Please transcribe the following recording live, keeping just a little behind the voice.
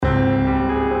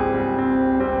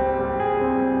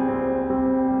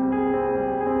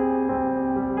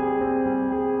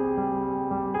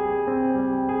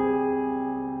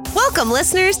Welcome,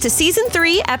 listeners, to Season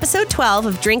 3, Episode 12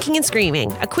 of Drinking and Screaming,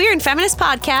 a queer and feminist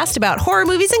podcast about horror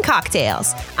movies and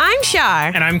cocktails. I'm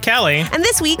Shar. And I'm Kelly. And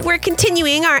this week, we're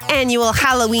continuing our annual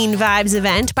Halloween Vibes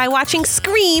event by watching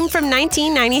Scream from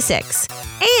 1996.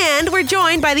 And we're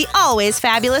joined by the always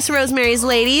fabulous Rosemary's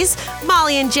Ladies,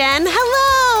 Molly and Jen.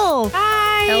 Hello!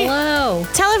 Hi! Hello!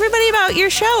 Tell everybody about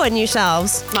your show and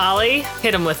yourselves. Molly,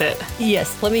 hit them with it.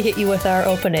 Yes, let me hit you with our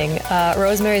opening.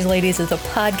 Rosemary's Ladies is a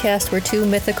podcast where two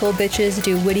mythical bitches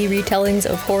do witty retellings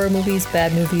of horror movies,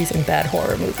 and bad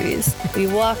horror movies. We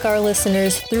walk our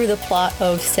listeners through the plot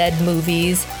of said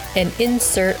movies and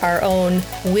insert our own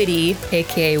witty,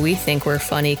 aka we think we're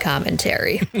funny,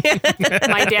 commentary.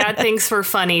 My dad thinks we're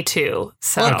funny too.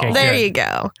 So Okay, There good. you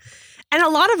go. And a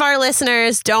lot of our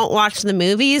listeners don't watch the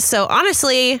movies, so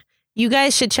honestly, you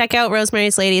guys should check out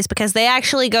Rosemary's Ladies because they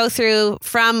actually go through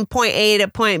from point A to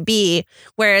point B,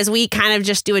 whereas we kind of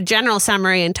just do a general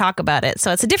summary and talk about it.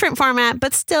 So it's a different format,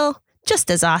 but still just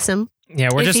as awesome. Yeah,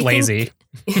 we're If just you lazy.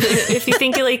 if you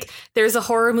think like there's a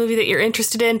horror movie that you're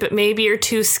interested in, but maybe you're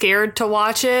too scared to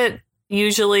watch it,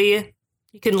 usually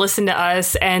you can listen to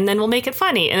us and then we'll make it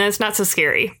funny and it's not so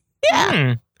scary.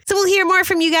 Yeah. So we'll hear more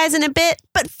from you guys in a bit.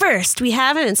 But first, we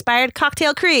have an inspired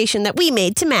cocktail creation that we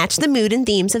made to match the mood and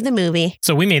themes of the movie.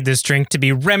 So we made this drink to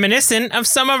be reminiscent of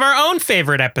some of our own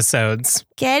favorite episodes.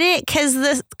 Get it? Because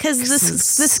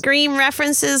the Scream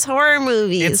references horror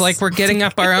movies. It's like we're getting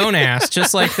up our own ass,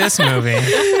 just like this movie.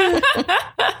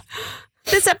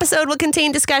 This episode will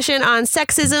contain discussion on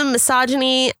sexism,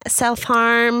 misogyny,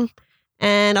 self-harm,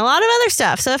 and a lot of other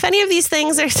stuff. So if any of these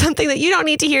things are something that you don't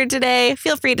need to hear today,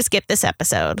 feel free to skip this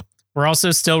episode. We're also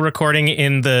still recording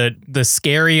in the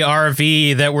scary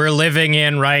RV that we're living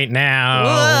in right now.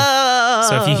 Whoa.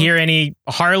 So if you hear any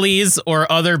Harleys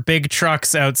or other big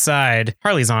trucks outside,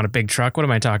 Harley's not a big truck. What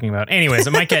am I talking about? Anyways,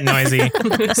 it might get noisy.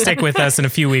 Stick with us. In a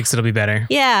few weeks, it'll be better.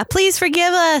 Yeah, please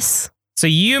forgive us. So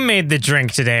you made the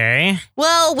drink today.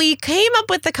 Well, we came up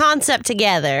with the concept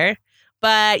together.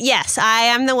 But yes, I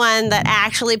am the one that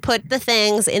actually put the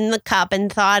things in the cup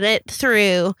and thought it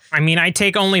through. I mean, I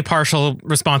take only partial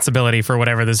responsibility for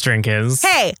whatever this drink is.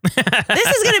 Hey, this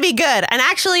is going to be good. And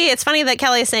actually, it's funny that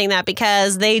Kelly is saying that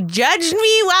because they judged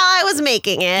me while I was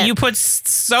making it. You put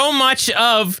so much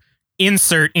of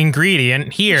insert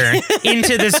ingredient here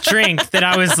into this drink that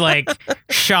I was like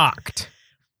shocked.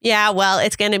 Yeah, well,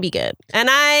 it's going to be good. And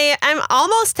I'm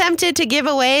almost tempted to give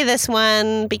away this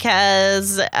one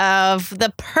because of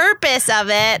the purpose of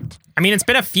it. I mean, it's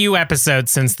been a few episodes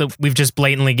since we've just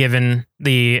blatantly given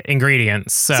the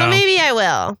ingredients. So maybe I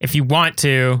will. If you want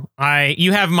to,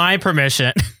 you have my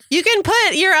permission. You can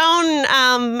put your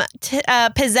own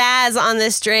pizzazz on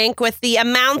this drink with the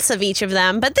amounts of each of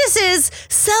them. But this is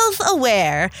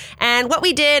self-aware. And what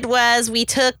we did was we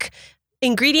took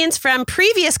ingredients from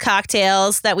previous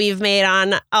cocktails that we've made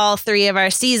on all three of our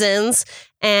seasons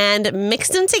and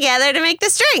mixed them together to make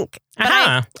this drink.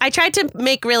 But I tried to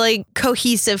make really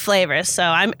cohesive flavors. So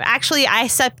I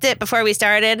sipped it before we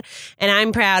started and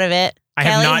I'm proud of it. I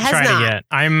Kelly have not has tried not. it yet.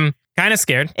 I'm kind of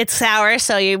scared. It's sour,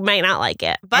 so you might not like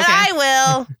it, but Okay. I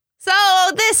will.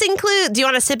 So this includes, do you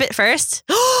want to sip it first?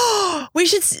 We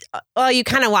should, you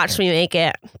kind of watched me make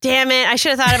it. Damn it. I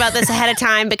should have thought about this ahead of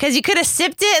time because you could have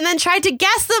sipped it and then tried to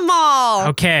guess them all.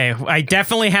 Okay, I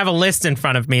definitely have a list in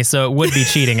front of me, so it would be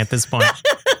cheating at this point.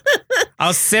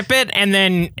 I'll sip it, and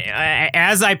then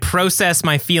as I process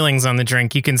my feelings on the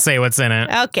drink, you can say what's in it.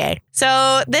 Okay.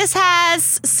 So this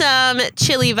has some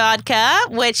chili vodka,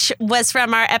 which was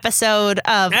from our episode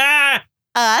of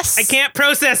Us. I can't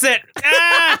process it.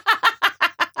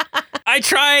 I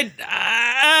tried.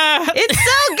 It's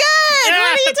so good. What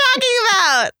are you talking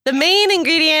about? The main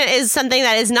ingredient is something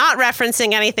that is not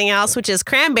referencing anything else, which is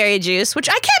cranberry juice, which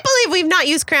I can't believe we've not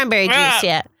used cranberry juice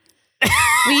yet.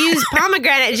 We used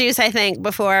pomegranate juice, I think,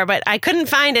 before, but I couldn't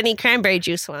find any cranberry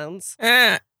juice ones.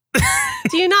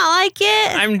 Do you not like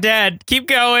it? I'm dead. Keep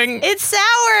going. It's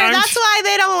sour. That's why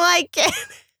they don't like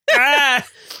it.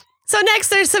 So next,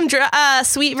 there's some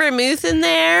sweet vermouth in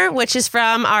there, which is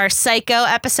from our Psycho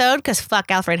episode, because fuck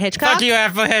Alfred Hitchcock. Fuck you,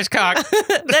 Alfred Hitchcock.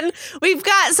 Then we've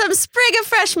got some sprig of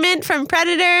fresh mint from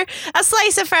Predator, a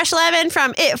slice of fresh lemon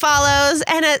from It Follows,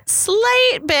 and a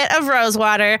slight bit of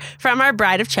rosewater from our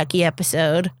Bride of Chucky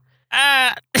episode.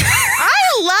 I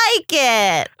like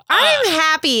it. I'm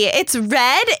happy. It's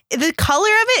red. The color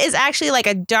of it is actually like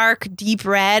a dark, deep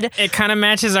red. It kind of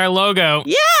matches our logo.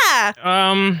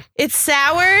 Yeah. It's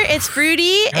sour. It's fruity.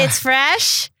 It's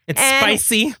fresh. It's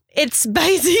spicy. It's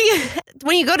spicy.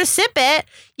 When you go to sip it,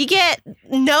 you get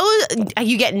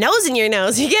nose in your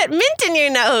nose. You get mint in your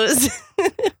nose.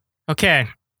 Okay.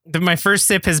 my first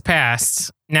sip has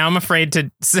passed. Now I'm afraid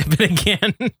to sip it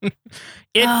again.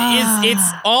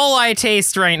 It's all I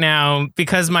taste right now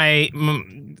because my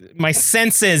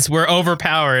senses were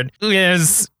overpowered.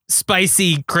 Is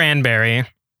spicy cranberry.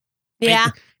 Yeah.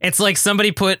 It's like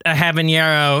somebody put a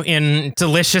habanero in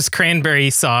delicious cranberry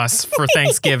sauce for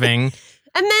Thanksgiving.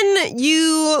 And then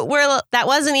that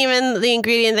wasn't even the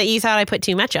ingredient that you thought I put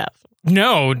too much of.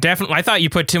 No, definitely. I thought you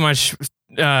put too much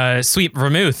sweet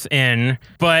vermouth in,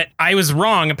 but I was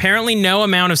wrong. Apparently no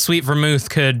amount of sweet vermouth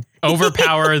could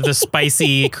overpower the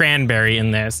spicy cranberry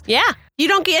in this. Yeah. You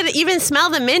don't even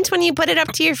smell the mint when you put it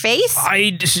up to your face?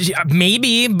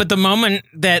 Maybe, but the moment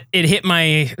that it hit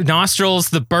my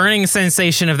nostrils, the burning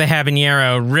sensation of the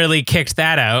habanero really kicked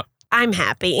that out. I'm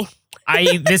happy.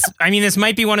 This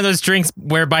might be one of those drinks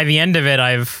where by the end of it,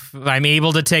 I'm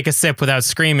able to take a sip without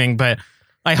screaming, but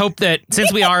I hope that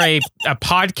since we are a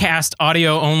podcast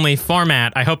audio only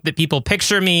format, I hope that people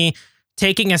picture me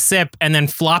taking a sip and then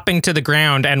flopping to the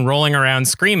ground and rolling around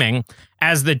screaming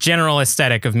as the general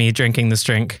aesthetic of me drinking this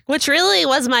drink. Which really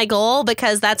was my goal,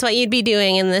 because that's what you'd be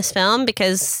doing in this film,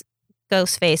 because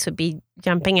Ghostface would be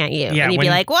jumping at you. Yeah, and you'd be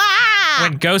like, "Wah!"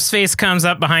 When Ghostface comes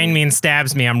up behind me and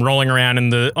stabs me, I'm rolling around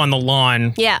on the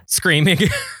lawn, screaming.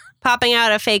 Popping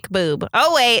out a fake boob.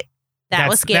 Oh, wait. That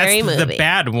was Scary Movie. That's the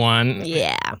bad one.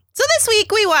 Yeah. So this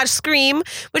week we watched Scream,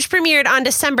 which premiered on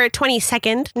December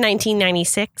 22nd,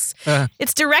 1996.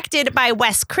 It's directed by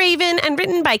Wes Craven and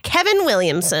written by Kevin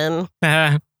Williamson.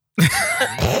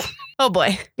 Oh,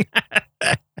 boy.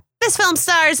 This film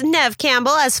stars Neve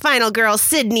Campbell as final girl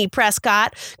Sydney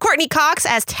Prescott, Courtney Cox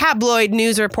as tabloid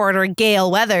news reporter Gail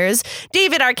Weathers,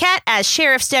 David Arquette as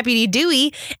Sheriff's Deputy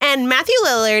Dewey, and Matthew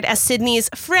Lillard as Sydney's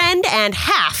friend and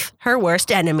half her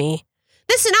worst enemy.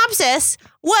 This synopsis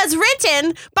was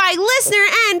written by listener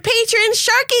and patron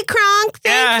Sharky Kronk.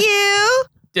 Thank you.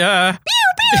 Pew, pew,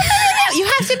 pew, pew. You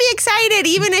have to be excited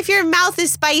even if your mouth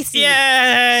is spicy.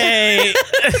 Yay!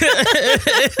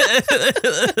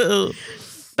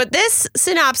 But this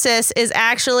synopsis is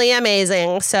actually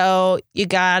amazing, so you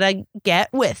gotta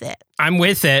get with it. I'm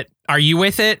with it. Are you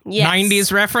with it? Yes.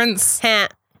 90s reference? In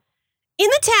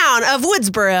the town of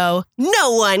Woodsboro,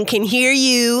 no one can hear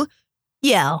you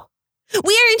yell.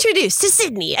 We are introduced to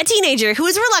Sydney, a teenager who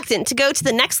is reluctant to go to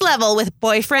the next level with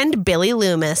boyfriend Billy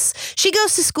Loomis. She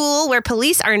goes to school where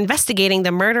police are investigating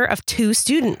the murder of 2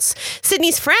 students.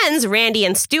 Sydney's friends, Randy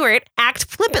and Stuart, act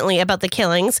flippantly about the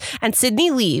killings, and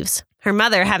Sydney leaves, her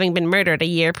mother having been murdered a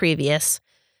year previous.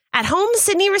 At home,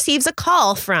 Sydney receives a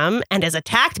call from and is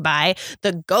attacked by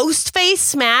the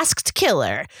Ghostface masked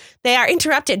killer. They are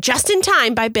interrupted just in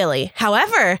time by Billy.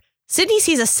 However, Sydney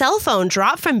sees a cell phone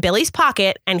drop from Billy's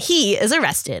pocket, and he is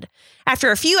arrested.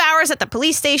 After a few hours at the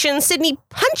police station, Sydney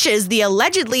punches the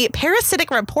allegedly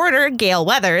parasitic reporter, Gail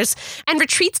Weathers, and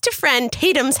retreats to friend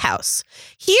Tatum's house.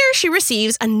 Here, she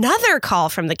receives another call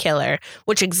from the killer,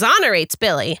 which exonerates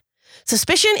Billy.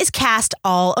 Suspicion is cast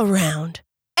all around.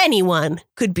 Anyone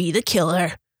could be the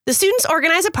killer. The students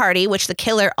organize a party, which the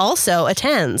killer also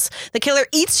attends. The killer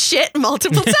eats shit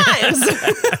multiple times.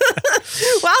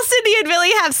 While Sydney and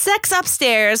Billy have sex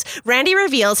upstairs, Randy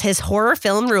reveals his horror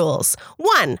film rules.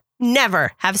 1,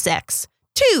 never have sex.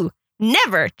 2,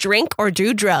 never drink or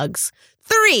do drugs.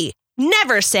 3,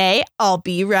 never say, "I'll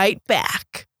be right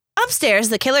back." Upstairs,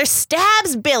 the killer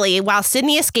stabs Billy while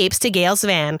Sydney escapes to Gail's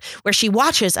van, where she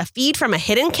watches a feed from a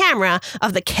hidden camera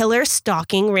of the killer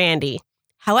stalking Randy.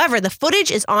 However, the footage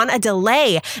is on a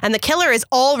delay, and the killer is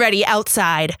already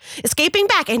outside. Escaping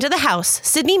back into the house,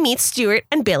 Sydney meets Stuart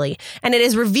and Billy, and it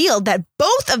is revealed that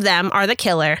both of them are the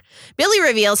killer. Billy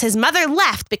reveals his mother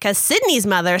left because Sydney's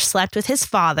mother slept with his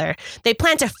father. They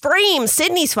plan to frame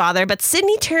Sydney's father, but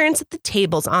Sydney turns the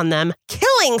tables on them,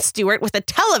 killing Stuart with a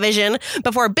television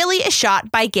before Billy is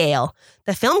shot by Gail.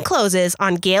 The film closes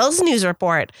on Gail's news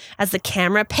report as the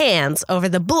camera pans over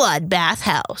the bloodbath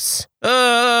house.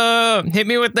 Hit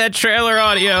me with that trailer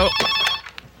audio.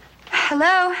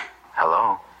 Hello?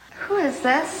 Hello. Who is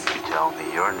this? You tell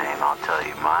me your name, I'll tell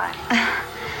you mine.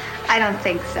 I don't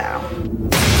think so.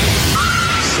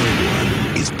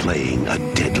 Someone is playing a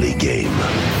deadly game.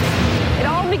 It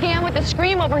all began with a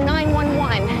scream over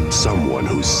 911. Someone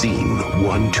who's seen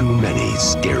one too many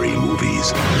scary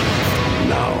movies.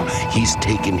 Now, he's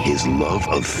taken his love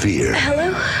of fear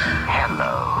Hello?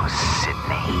 Hello,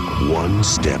 Sydney. one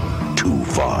step too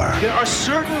far. There are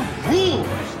certain rules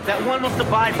that one must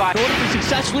abide by in order to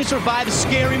successfully survive a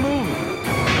scary movie.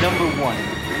 Number 1,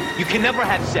 you can never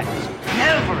have sex.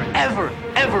 Never, ever,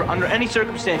 ever, under any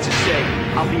circumstances, say,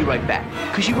 "I'll be right back,"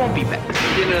 because you won't be back.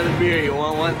 Get another beer. You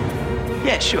want one?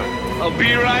 Yeah, sure. I'll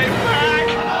be right back.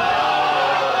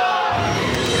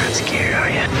 not scared, are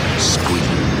you? Scream.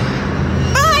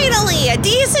 Finally, a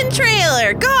decent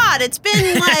trailer. God, it's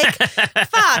been like,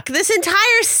 fuck, this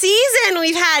entire season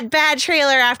we've had bad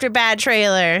trailer after bad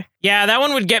trailer. Yeah, that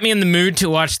one would get me in the mood to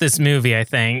watch this movie, I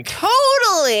think.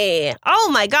 Totally. Oh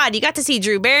my God, you got to see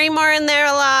Drew Barrymore in there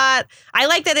a lot. I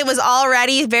like that it was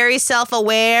already very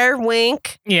self-aware,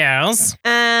 wink. Yes.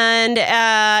 And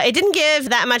it didn't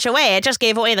give that much away. It just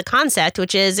gave away the concept,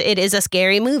 which is it is a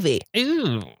scary movie.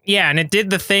 Ooh. Yeah, and it did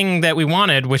the thing that we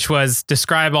wanted, which was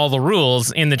describe all the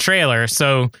rules in the trailer.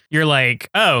 So you're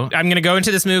like, oh, I'm going to go into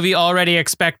this movie already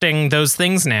expecting those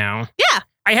things now. Yeah.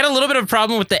 I had a little bit of a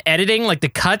problem with the editing. Like, the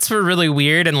cuts were really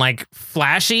weird and, like,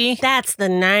 flashy. That's the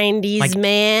 90s, Like,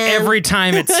 man. Every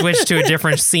time it switched to a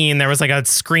different scene, there was, like, a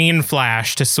screen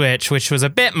flash to switch, which was a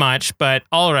bit much, but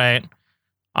all right.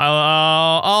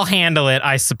 I'll handle it,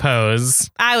 I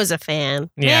suppose. I was a fan.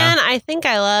 Yeah. Man, I think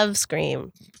I love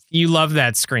Scream. You love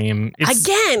that Scream.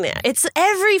 Again, it's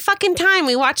every fucking time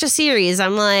we watch a series,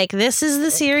 I'm like, this is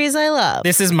the series I love.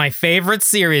 This is my favorite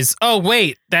series. Oh,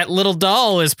 wait, that little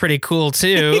doll is pretty cool,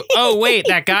 too. Oh, wait,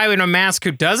 that guy in a mask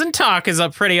who doesn't talk is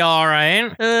pretty all right.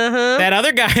 Uh-huh. That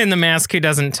other guy in the mask who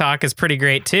doesn't talk is pretty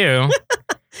great, too.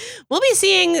 We'll be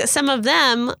seeing some of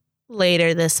them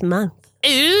later this month.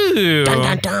 Ooh. Dun,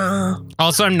 dun, dun.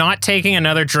 Also, I'm not taking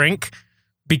another drink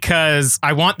because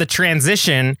I want the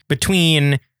transition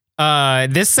between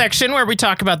this section where we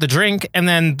talk about the drink and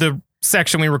then the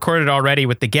section we recorded already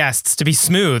with the guests to be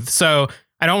smooth. So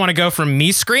I don't want to go from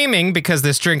me screaming because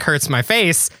this drink hurts my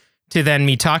face to then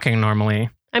me talking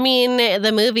normally. I mean,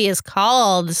 the movie is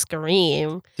called Scream.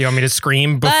 Do you want me to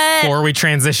scream before we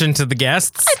transition to the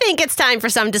guests? I think it's time for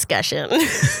some discussion.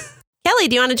 Kelly,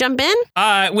 do you want to jump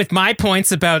in? With my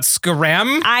points about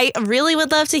Scream. I really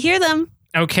would love to hear them.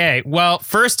 Okay, well,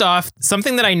 first off,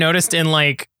 something that I noticed in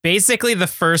like basically the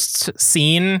first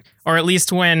scene, or at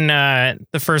least when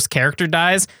the first character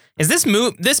dies, is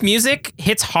this music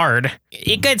hits hard.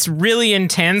 It gets really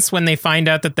intense when they find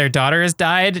out that their daughter has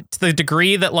died, to the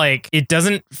degree that like it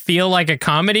doesn't feel like a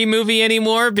comedy movie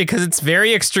anymore because it's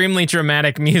very extremely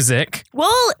dramatic music.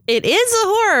 Well, it is a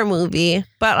horror movie,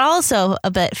 but also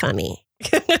a bit funny.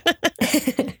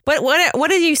 But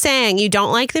what are you saying? You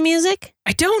don't like the music?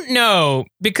 I don't know,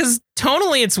 because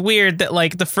tonally it's weird that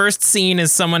like the first scene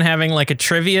is someone having like a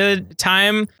trivia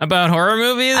time about horror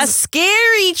movies. A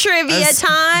scary trivia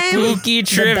time. Spooky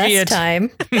trivia the best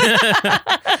time.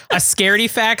 A scaredy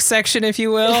facts section, if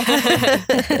you will.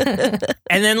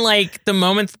 And then like the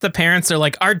moment that the parents are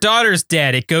like, our daughter's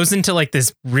dead, it goes into like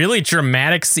this really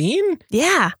dramatic scene.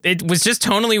 Yeah. It was just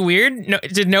tonally weird. No,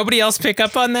 did nobody else pick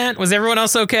up on that? Was everyone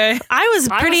else okay? I was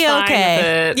pretty fine okay. with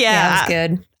it. Yeah. That was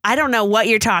good. I don't know what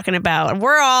you're talking about.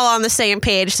 We're all on the same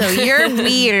page, so you're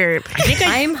weird.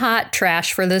 I'm hot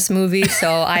trash for this movie,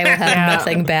 so I will have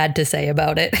nothing bad to say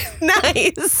about it.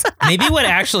 Nice. Maybe what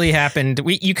actually happened,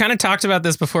 you kind of talked about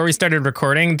this before we started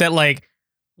recording, that like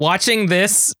watching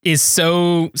this is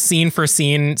so scene for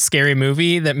scene scary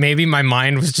movie that maybe my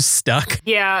mind was just stuck.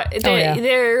 Yeah,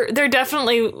 they're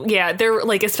definitely, they're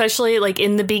like, especially like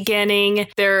in the beginning,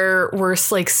 there were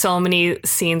like so many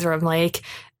scenes where I'm like,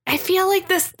 I feel like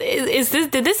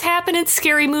did this happen in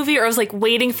Scary Movie? Or I was like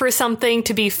waiting for something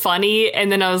to be funny,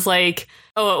 and then I was like,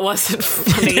 oh, it wasn't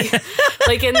funny.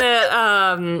 Like in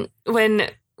the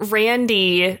when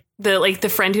Randy,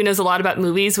 the friend who knows a lot about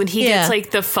movies, when he gets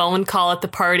like the phone call at the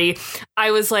party,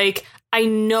 I was like, I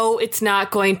know it's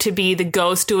not going to be the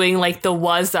ghost doing like the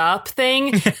 "was up"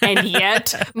 thing, and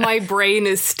yet my brain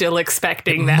is still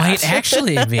expecting that. Might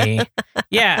actually be.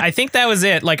 Yeah, I think that was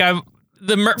it. Like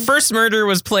the first murder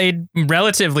was played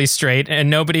relatively straight,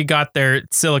 and nobody got their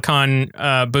silicone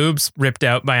boobs ripped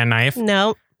out by a knife.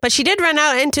 No, but she did run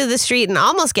out into the street and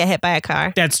almost get hit by a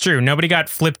car. That's true. Nobody got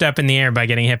flipped up in the air by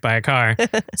getting hit by a car.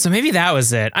 So maybe that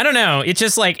was it. I don't know. It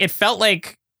just like, it felt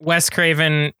like Wes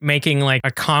Craven making like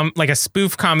a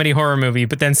spoof comedy horror movie,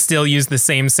 but then still use the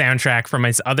same soundtrack from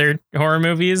his other horror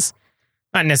movies.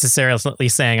 Not necessarily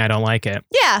saying I don't like it.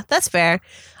 Yeah, that's fair.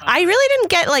 I really didn't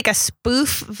get like a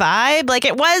spoof vibe. Like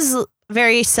it was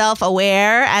very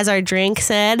self-aware, as our drink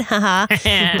said. Haha.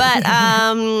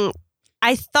 But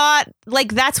I thought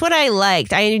like that's what I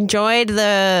liked. I enjoyed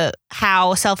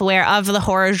how self-aware of the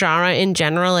horror genre in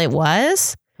general it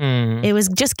was. It was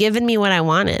just giving me what I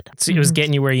wanted. So it was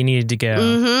getting you where you needed to go.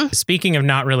 Mm-hmm. Speaking of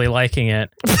not really liking it,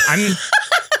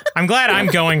 I'm glad I'm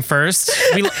going first.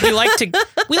 We like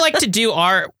to do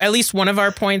at least one of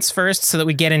our points first, so that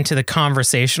we get into the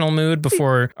conversational mood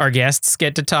before our guests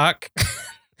get to talk.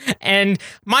 And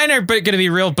mine are going to be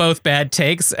both bad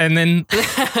takes, and then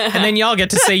y'all get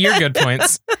to say your good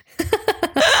points.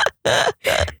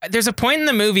 There's a point in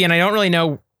the movie, and I don't really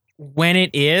know when it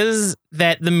is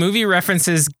that the movie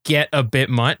references get a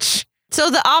bit much. So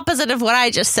the opposite of what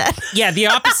I just said. Yeah, the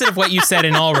opposite of what you said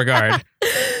in all regard.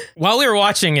 While we were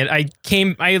watching it, I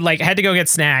had to go get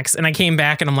snacks, and I came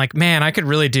back and I'm like, man, I could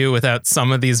really do without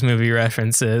some of these movie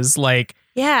references. Like,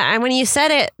 yeah, and when you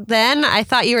said it then, I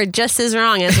thought you were just as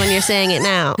wrong as when you're saying it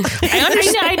now.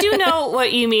 I do know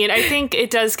what you mean. I think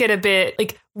it does get a bit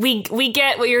like we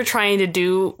get what you're trying to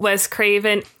do, Wes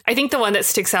Craven. I think the one that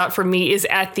sticks out for me is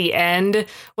at the end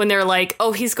when they're like,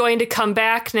 oh, he's going to come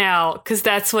back now because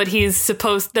that's what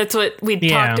that's what we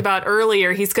talked about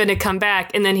earlier. He's going to come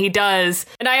back, and then he does.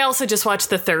 And I also just watched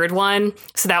the third one,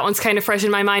 so that one's kind of fresh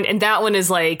in my mind. And that one is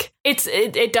like,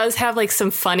 it does have like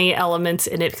some funny elements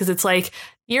in it because it's like,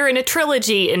 you're in a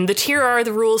trilogy and here are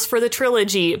the rules for the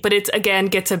trilogy. But it's, again,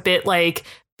 gets a bit like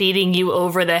beating you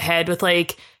over the head with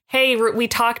like, hey, we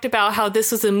talked about how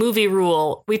this was a movie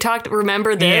rule.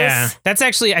 Remember this? Yeah, that's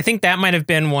actually, I think that might have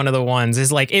been one of the ones. Is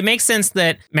like, it makes sense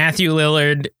that Matthew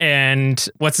Lillard and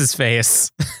what's his face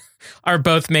are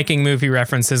both making movie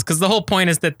references because the whole point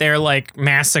is that they're like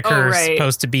massacres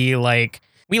supposed to be like,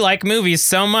 we like movies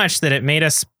so much that it made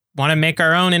us want to make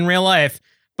our own in real life.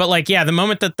 But like, yeah, the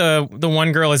moment that the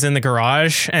one girl is in the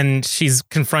garage and she's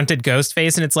confronted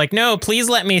Ghostface and it's like, no, please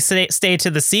let me stay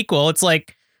to the sequel. It's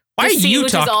like, why are you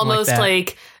talking like that? Which is almost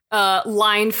like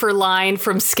line for line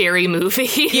from Scary Movie.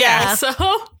 Yeah. So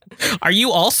are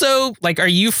you also like, are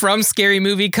you from Scary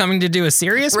Movie coming to do a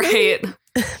serious movie? Right.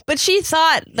 But she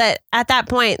thought that at that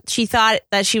point, she thought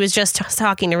that she was just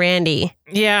talking to Randy.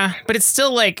 Yeah, but it's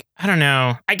still like, I don't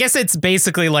know. I guess it's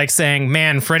basically like saying,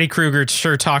 man, Freddy Krueger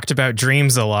sure talked about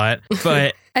dreams a lot.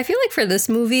 But I feel like for this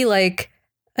movie, like,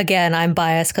 again, I'm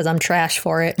biased because I'm trash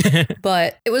for it.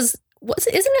 But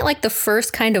isn't it like the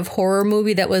first kind of horror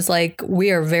movie that was like,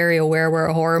 we are very aware we're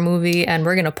a horror movie and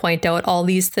we're going to point out all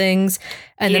these things.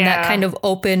 And then that kind of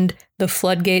opened the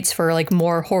floodgates for like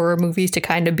more horror movies to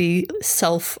kind of be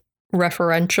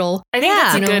self-referential. I think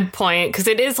that's a good point because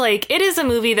it is a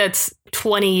movie that's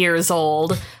 20 years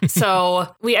old.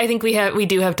 So I think we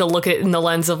do have to look at it in the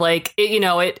lens of like,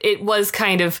 it was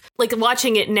kind of like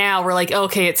watching it now. We're like,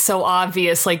 okay, it's so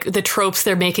obvious, like the tropes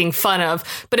they're making fun of.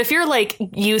 But if you're like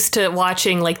used to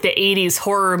watching like the 80s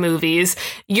horror movies,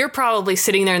 you're probably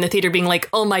sitting there in the theater being like,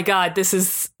 oh my God, this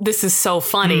is so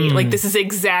funny. Like this is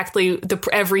exactly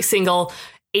every single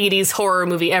 80s horror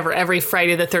movie ever. Every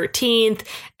Friday the 13th,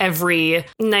 every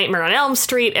Nightmare on Elm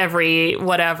Street, every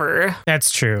whatever.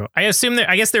 That's true. I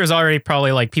guess there was already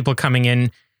probably like people coming in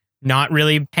not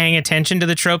really paying attention to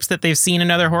the tropes that they've seen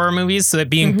in other horror movies. So that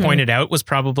being pointed out was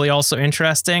probably also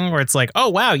interesting, where it's like, oh,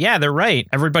 wow, yeah, they're right.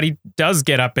 Everybody does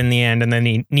get up in the end and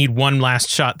then need one last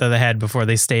shot to the head before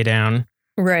they stay down.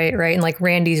 Right. And like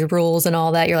Randy's rules and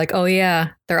all that. You're like, oh,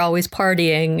 yeah, they're always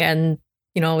partying and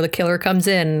the killer comes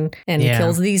in and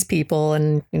kills these people.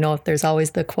 And, there's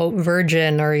always the quote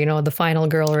virgin or, the final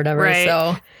girl or whatever. Right.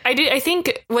 So I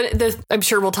think I'm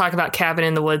sure we'll talk about Cabin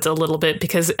in the Woods a little bit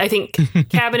because I think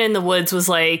Cabin in the Woods was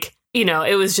like,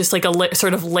 it was just like a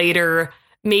sort of later,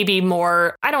 maybe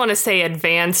more, I don't want to say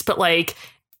advanced, but like,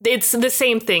 it's the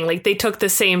same thing. Like they took the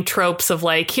same tropes of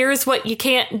like, here's what you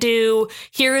can't do.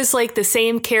 Here's like the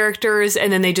same characters.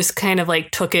 And then they just kind of like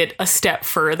took it a step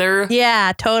further.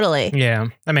 Yeah, totally. Yeah,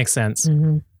 that makes sense.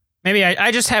 Maybe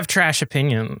I just have trash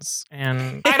opinions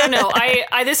and I don't know.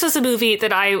 I this was a movie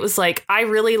that I was like, I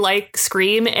really like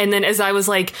Scream. And then as I was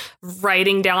like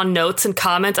writing down notes and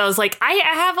comments, I was like, I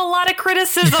have a lot of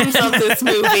criticisms of this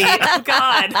movie. Oh,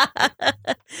 God.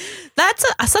 That's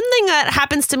something that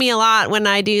happens to me a lot when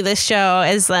I do this show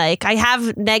is like I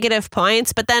have negative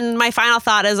points, but then my final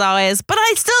thought is always, but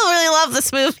I still really love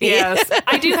this movie. Yes.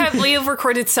 I do have, we have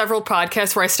recorded several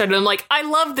podcasts where I started, I'm like, I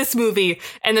love this movie.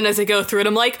 And then as I go through it,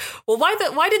 I'm like, well,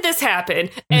 why did this happen?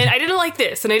 And I didn't like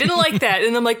this and I didn't like that.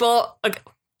 And I'm like, well,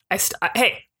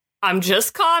 hey, I'm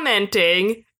just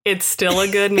commenting. It's still a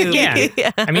good movie.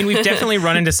 Yeah. I mean, we've definitely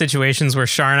run into situations where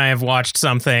Shar and I have watched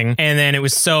something and then it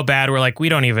was so bad. We're like, we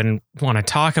don't even want to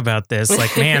talk about this.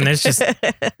 Like, man, there's just,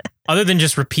 other than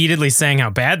just repeatedly saying how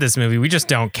bad this movie, we just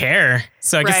don't care.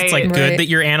 So I guess it's like good that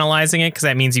you're analyzing it because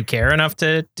that means you care enough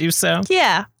to do so.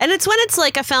 Yeah. And it's when it's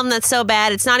like a film that's so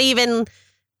bad, it's not even,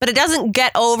 but it doesn't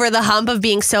get over the hump of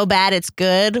being so bad it's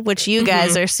good, which you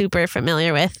guys are super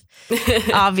familiar with,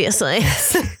 obviously.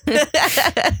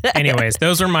 Anyways,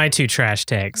 those are my two trash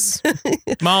takes.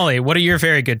 Molly, what are your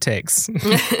very good takes?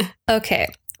 Okay.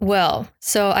 Well,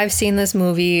 so I've seen this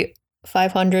movie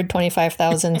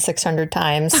 525,600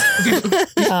 times.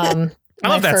 I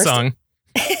love that song.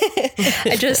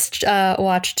 I just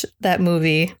watched that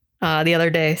movie the other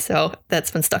day, so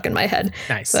that's been stuck in my head.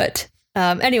 Nice. But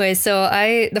Anyway, so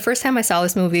the first time I saw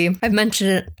this movie, I've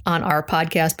mentioned it on our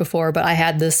podcast before, but I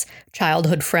had this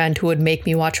childhood friend who would make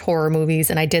me watch horror movies,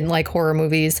 and I didn't like horror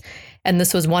movies. And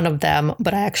this was one of them,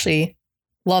 but I actually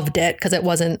loved it because it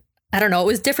wasn't, I don't know, it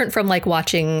was different from like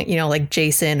watching, like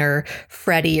Jason or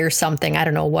Freddy or something. I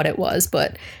don't know what it was,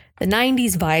 but the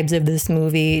 90s vibes of this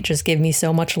movie just give me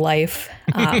so much life.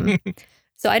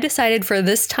 So I decided for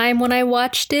this time when I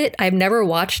watched it, I've never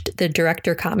watched the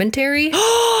director commentary.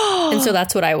 And so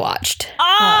that's what I watched.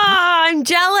 I'm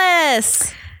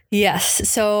jealous. Yes.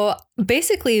 So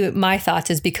basically my thoughts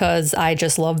is because I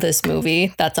just love this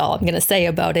movie. That's all I'm going to say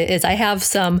about it is I have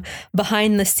some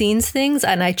behind the scenes things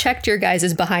and I checked your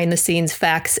guys' behind the scenes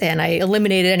facts and I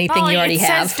eliminated anything you already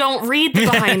have. It says don't read the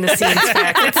behind the scenes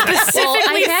facts. It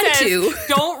specifically says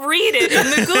don't read it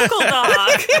in the Google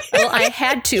Doc. Well, I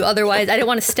had to. Otherwise, I didn't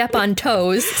want to step on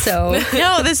toes. So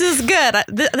no, this is good.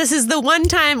 This is the one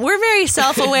time we're very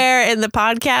self-aware in the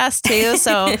podcast too.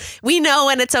 So we know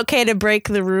when it's okay to break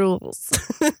the rules.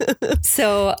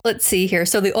 So let's see here.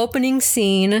 So the opening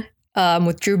scene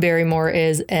with Drew Barrymore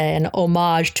is an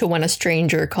homage to When a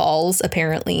Stranger Calls,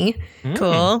 apparently.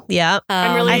 Cool. Yeah.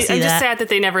 I'm just sad that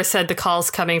they never said the call's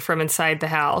coming from inside the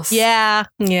house. Yeah.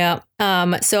 Yeah.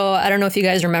 So I don't know if you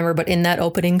guys remember, but in that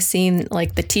opening scene,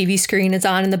 like the TV screen is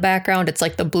on in the background. It's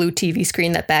like the blue TV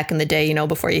screen that back in the day,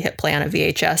 before you hit play on a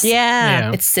VHS.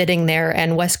 Yeah. It's sitting there.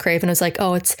 And Wes Craven was like,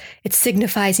 oh, it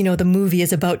signifies, the movie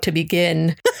is about to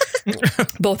begin,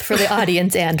 both for the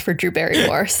audience and for Drew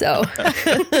Barrymore. So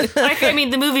I mean,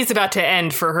 the movie's about to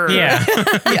end for her. Yeah.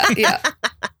 Yeah.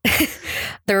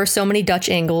 There are so many Dutch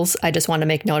angles. I just want to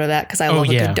make note of that because I love a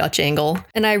good Dutch angle.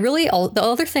 And the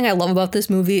other thing I love about this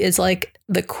movie is like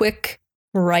the quick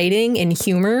writing and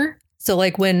humor. So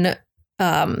like when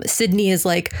Sydney is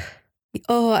like,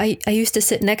 oh, I used to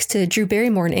sit next to Drew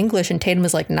Barrymore in English, and Tatum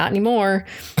was like, not anymore.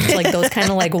 It's like those kind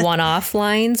of like one-off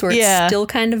lines where it's still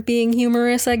kind of being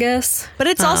humorous, I guess. But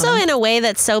it's also in a way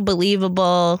that's so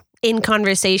believable in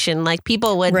conversation. Like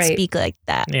people would speak like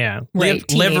that. Yeah. Right.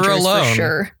 Live her alone. For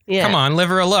sure. Yeah. Come on, live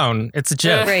her alone. It's a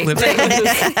joke.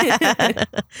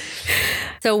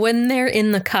 So when they're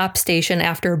in the cop station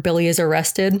after Billy is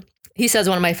arrested, he says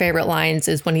one of my favorite lines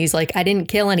is when he's like, I didn't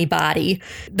kill anybody.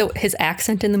 His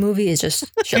accent in the movie is just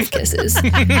chef kisses. But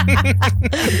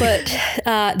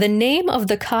the name of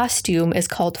the costume is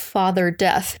called Father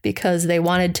Death because they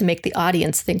wanted to make the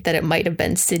audience think that it might have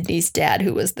been Sydney's dad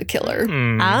who was the killer.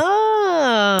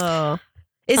 Oh.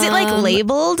 Is it like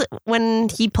labeled when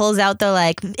he pulls out the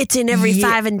like, it's in every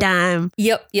five and dime?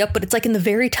 Yep. But it's like in the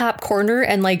very top corner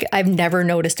and like I've never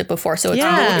noticed it before. So it's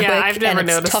I've never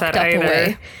noticed that either.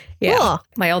 Away. Yeah. Cool.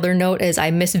 My other note is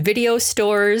I miss video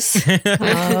stores.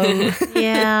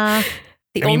 Yeah.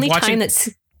 Only time that's...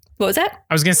 What was that?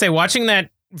 I was going to say, watching that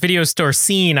video store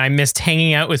scene, I missed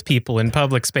hanging out with people in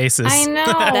public spaces. I know.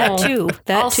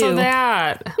 That too.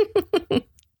 That.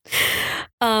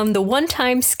 The one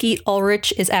time Skeet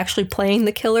Ulrich is actually playing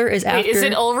the killer is after... Wait, is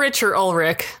it Ulrich or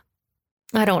Ulrich?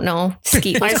 I don't know.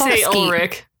 Skeet. I say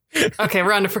Ulrich. Okay,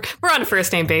 we're on a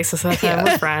first name basis. We're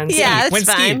friends. Yeah, it's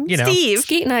fine. Steve.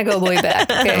 Skeet and I go way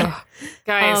back. Okay.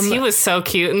 Guys, he was so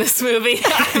cute in this movie.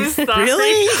 I'm sorry.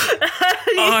 Really?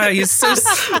 Oh, he's so...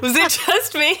 Was it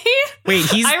just me? Wait,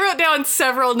 I wrote down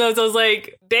several notes. I was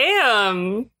like,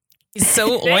 damn. He's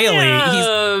so oily.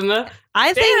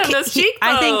 I think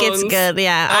it's good.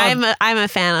 Yeah, I'm a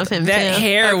fan of him. That too.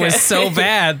 hair was so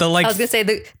bad. I was gonna say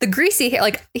the greasy hair.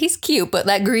 Like he's cute, but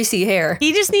that greasy hair.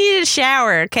 He just needed a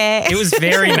shower. Okay, it was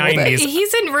very 90s.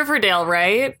 He's in Riverdale,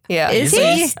 right? Yeah, is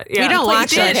he? Yeah. We don't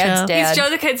watch that show. He's Joe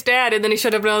the Kid's dad, and then he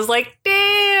showed up, and I was like,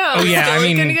 damn. Oh yeah, I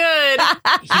mean, good.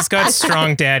 He's got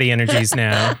strong daddy energies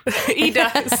now. He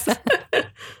does.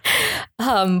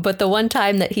 But the one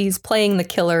time that he's playing the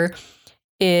killer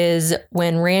is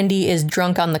when Randy is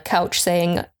drunk on the couch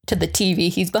saying to the TV,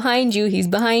 he's behind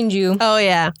you. Oh,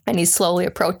 yeah. And he's slowly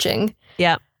approaching.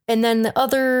 Yeah. And then the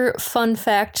other fun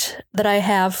fact that I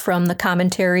have from the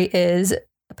commentary is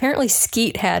apparently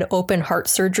Skeet had open heart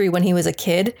surgery when he was a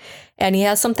kid. And he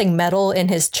has something metal in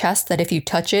his chest that if you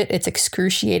touch it, it's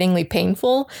excruciatingly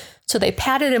painful. So they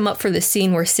padded him up for the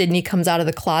scene where Sydney comes out of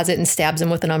the closet and stabs him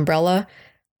with an umbrella.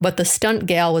 But the stunt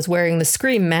gal was wearing the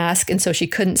Scream mask, and so she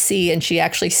couldn't see, and she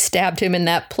actually stabbed him in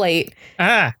that plate.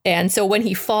 And so when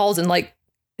he falls and like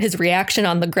his reaction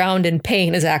on the ground in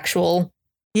pain is actual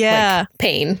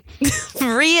pain.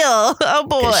 Real. Oh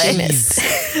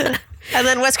boy. And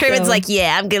then Wes Craven's like,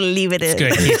 yeah, I'm going to leave it in. It's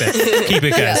good. Keep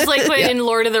it, guys. It's like when in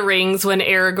Lord of the Rings, when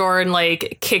Aragorn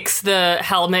like kicks the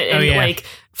helmet and like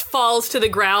falls to the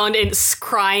ground and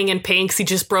crying in pain because he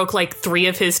just broke like 3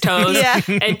 of his toes.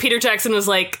 And Peter Jackson was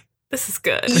like, This is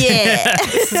good. Yeah.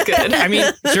 This is good. I mean,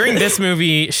 during this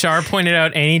movie, Shar pointed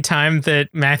out any time that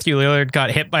Matthew Lillard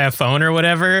got hit by a phone or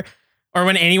whatever, or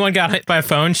when anyone got hit by a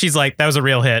phone, she's like, that was a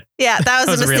real hit. Yeah, that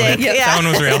was a real mistake. hit. Yeah. That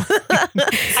one was real.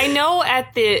 I know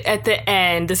at the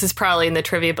end, this is probably in the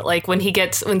trivia, but like when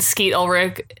Skeet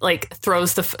Ulrich like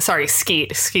throws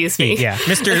Skeet, excuse me. Yeah,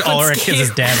 Mr. Ulrich is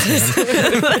his dad's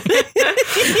name.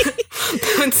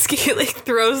 When Skeet like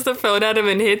throws the phone at him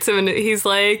and hits him, and he's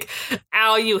like,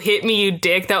 "Ow, you hit me, you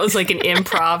dick." That was like an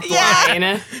improv line.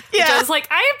 Yeah. Which I was like,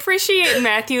 I appreciate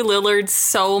Matthew Lillard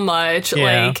so much.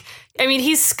 Yeah. Like, I mean,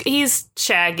 he's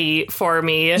Shaggy for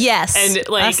me. Yes, and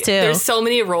like, us too. there's so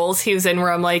many roles he was in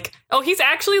where I'm like, oh, he's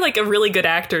actually like a really good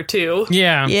actor too.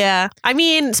 Yeah. Yeah. I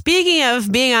mean, speaking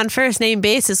of being on first name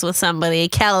basis with somebody,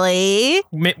 Kelly.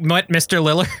 What, Mr.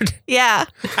 Lillard? Yeah.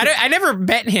 I never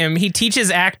met him. He teaches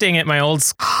acting at my old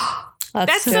school.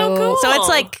 That's so cool. So it's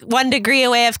like 1 degree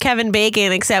away of Kevin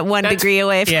Bacon, except 1 degree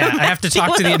away from Yeah, I have to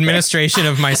talk to the administration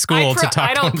of my school to talk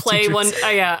I don't to play teachers.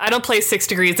 I don't play 6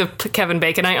 degrees of Kevin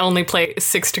Bacon. I only play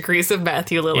 6 degrees of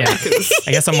Matthew Lillard. Yeah. 'Cause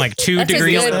I guess I'm like 2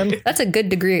 degrees then. That's a good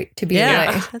degree to be Yeah.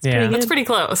 away. That's Yeah. pretty good. That's pretty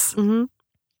close. Mm-hmm.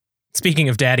 Speaking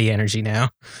of daddy energy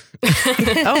now.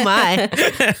 Oh, my.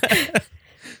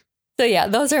 So yeah,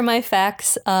 those are my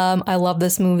facts. I love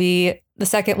this movie. The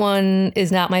second one is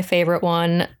not my favorite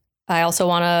one. I also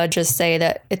want to just say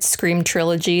that it's Scream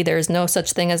trilogy. There's no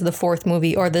such thing as the 4th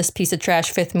movie or this piece of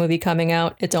trash 5th movie coming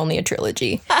out. It's only a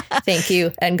trilogy. Thank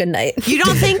you and good night. You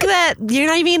don't think that you're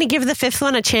not even going to give the 5th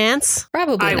one a chance?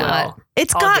 Probably I not. will.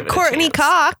 It's I'll got give it a Courtney chance.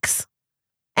 Cox.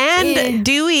 And Yeah.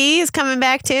 Dewey is coming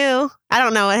back too. I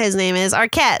don't know what his name is.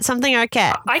 Arquette. Something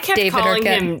Arquette. I kept David calling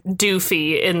Arquette. him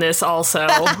Doofy in this also,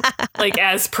 like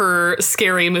as per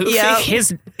Scary Movie.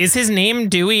 Yep. Is his name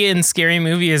Dewey in Scary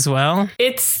Movie as well?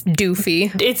 It's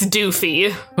Doofy.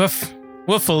 Doofy. Woof.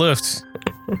 Woofaloofs.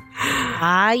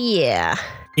 Ah, yeah.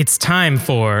 It's time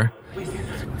for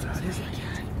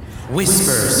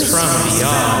Whispers from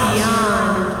Beyond.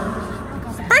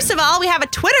 First of all, we have a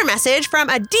Twitter message from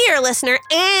a dear listener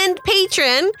and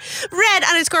patron.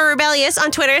 Red_Rebellious on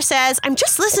Twitter says, I'm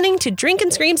just listening to Drink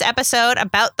and Scream's episode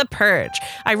about The Purge.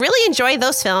 I really enjoy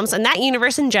those films and that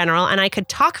universe in general, and I could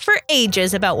talk for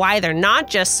ages about why they're not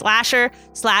just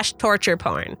slasher/torture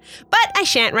porn. But I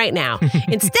shan't right now.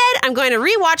 Instead, I'm going to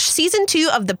rewatch season 2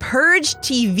 of The Purge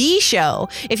TV show.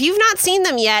 If you've not seen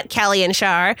them yet, Kelly and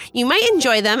Shar, you might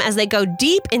enjoy them as they go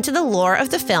deep into the lore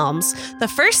of the films. The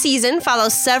first season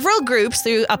follows several groups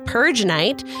through a purge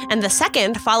night, and the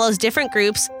second follows different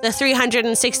groups the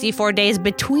 364 days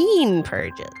between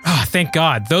purges. Oh, thank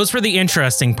God. Those were the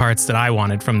interesting parts that I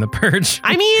wanted from The Purge.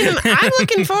 I mean, I'm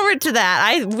looking forward to that.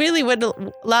 I really would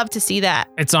love to see that.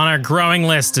 It's on our growing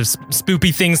list of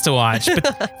spoopy things to watch.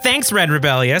 But thanks, Red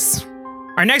Rebellious.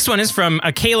 Our next one is from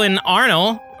Kaylin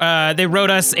Arnold. They wrote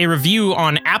us a review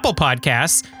on Apple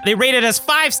Podcasts. They rated us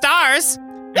 5 stars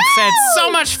and said,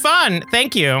 so much fun.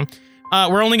 Thank you.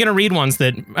 We're only going to read ones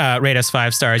that rate us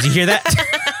 5 stars. You hear that?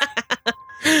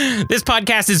 This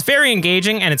podcast is very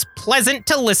engaging, and it's pleasant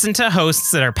to listen to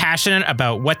hosts that are passionate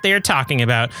about what they are talking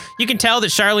about. You can tell that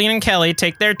Charlene and Kelly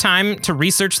take their time to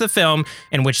research the film,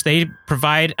 in which they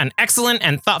provide an excellent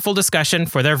and thoughtful discussion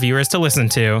for their viewers to listen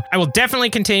to. I will definitely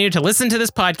continue to listen to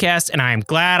this podcast, and I am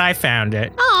glad I found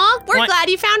it. Aw, we're What? glad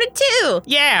you found it too.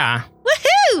 Yeah.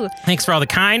 Woohoo! Thanks for all the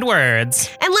kind words.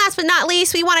 And last but not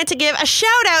least, we wanted to give a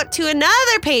shout out to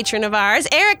another patron of ours,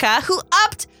 Erica, who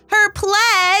upped her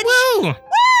pledge. Woo! Woo!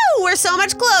 We're so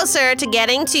much closer to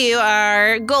getting to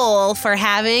our goal for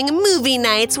having movie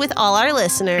nights with all our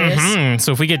listeners.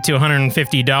 So if we get to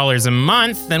 $150 a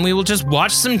month, then we will just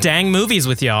watch some dang movies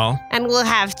with y'all. And we'll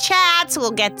have chats,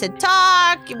 we'll get to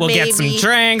talk. We'll get some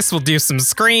drinks, we'll do some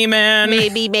screaming.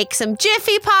 Maybe make some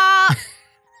Jiffy Pop.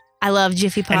 I love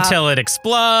Jiffy Pop. Until it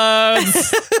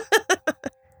explodes.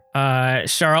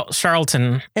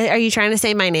 Charlton. Are you trying to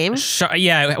say my name?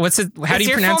 Yeah, what's it? How do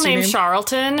you pronounce your full name? name?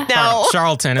 Charlton? No.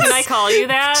 Charlton. Can I call you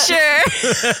that? Sure.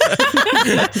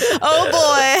 Oh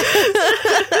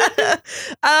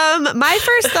boy. My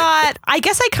first thought, I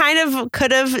guess I kind of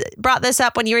could have brought this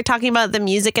up when you were talking about the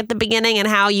music at the beginning and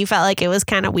how you felt like it was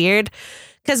kind of weird.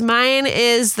 Because mine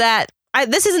is that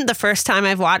this isn't the first time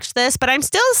I've watched this, but I'm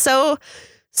still so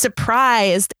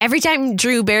surprised every time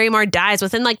Drew Barrymore dies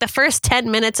within like the first 10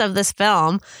 minutes of this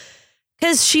film,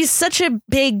 because she's such a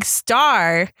big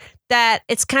star that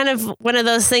it's kind of one of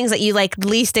those things that you like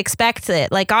least expect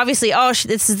it. Like obviously,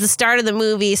 this is the start of the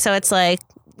movie, so it's like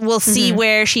we'll see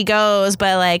where she goes,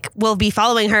 but like we'll be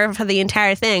following her for the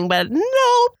entire thing. But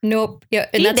Nope. Yeah,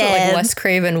 and that's what like Wes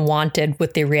Craven wanted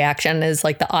with the reaction is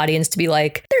like the audience to be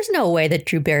like, "There's no way that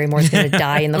Drew Barrymore's going to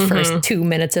die in the first 2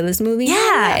 minutes of this movie."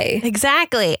 Yeah,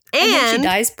 exactly. And then she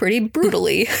dies pretty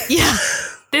brutally. Yeah.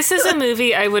 This is a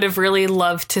movie I would have really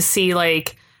loved to see,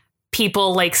 like,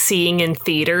 people like seeing in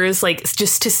theaters, like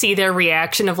just to see their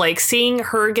reaction of like seeing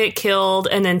her get killed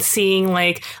and then seeing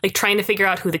like trying to figure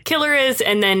out who the killer is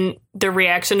and then the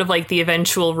reaction of like the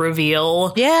eventual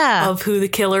reveal of who the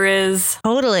killer is.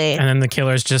 Totally. And then the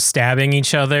killer's just stabbing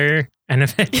each other. And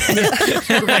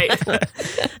right.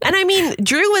 And I mean,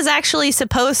 Drew was actually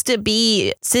supposed to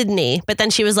be Sydney, but then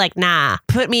she was like, "Nah,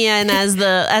 put me in as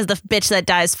the bitch that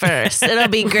dies first. It'll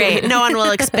be great. No one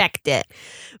will expect it."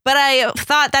 But I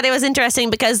thought that it was interesting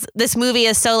because this movie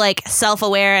is so like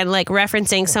self-aware and like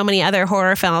referencing so many other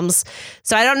horror films.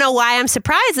 So I don't know why I'm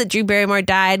surprised that Drew Barrymore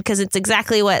died, because it's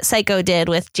exactly what Psycho did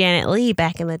with Janet Leigh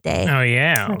back in the day. Oh,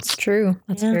 yeah. That's true.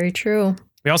 That's very true.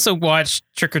 We also watched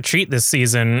Trick or Treat this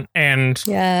season, and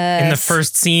in the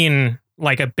first scene,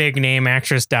 like a big name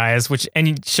actress dies,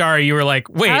 and Shara, you were like,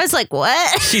 wait. I was like,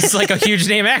 what? She's like a huge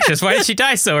name actress. Why did she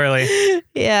die so early?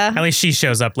 Yeah. At least she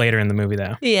shows up later in the movie,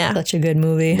 though. Yeah. Such a good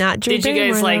movie. Not Drew Did you guys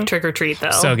Barrymore, like though. Trick or Treat, though?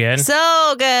 So good.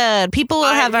 So good. People will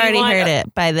have already heard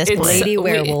it by this point. Lady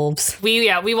Werewolves.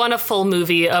 We want a full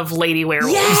movie of Lady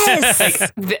Werewolves.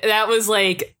 Yes! That was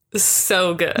like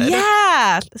so good.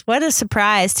 Yeah. What a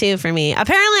surprise, too, for me.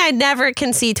 Apparently, I never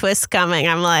can see twists coming.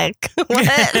 I'm like,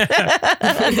 what?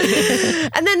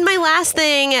 And then my last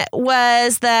thing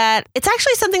was that it's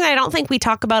actually something that I don't think we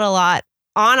talk about a lot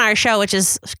on our show, which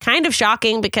is kind of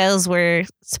shocking because we're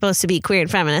supposed to be queer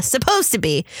and feminist. Supposed to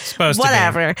be.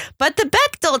 Whatever. But the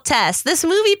Bechdel test, this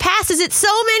movie passes it so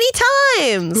many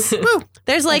times. Woo.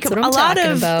 There's like a lot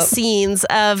of scenes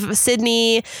of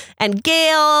Sydney and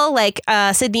Gail, like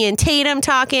Sydney and Tatum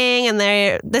talking, and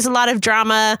there's a lot of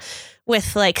drama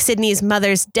with like Sydney's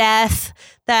mother's death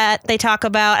that they talk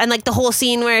about, and like the whole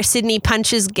scene where Sydney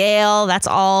punches Gail, that's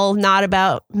all not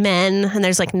about men, and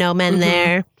there's like no men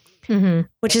there.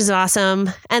 Which is awesome.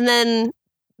 And then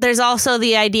there's also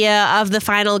the idea of the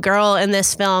final girl in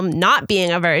this film not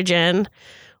being a virgin,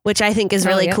 which I think is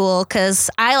really cool because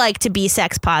I like to be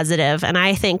sex positive. And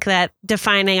I think that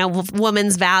defining a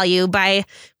woman's value by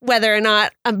whether or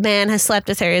not a man has slept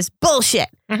with her is bullshit.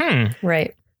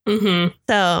 Right.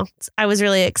 So I was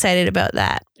really excited about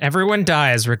that. Everyone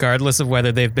dies regardless of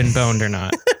whether they've been boned or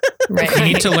not. Right. You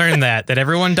need to learn that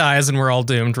everyone dies and we're all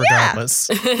doomed regardless.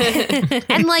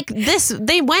 And like this,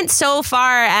 they went so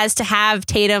far as to have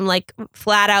Tatum like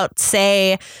flat out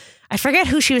say, I forget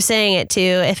who she was saying it to,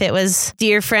 if it was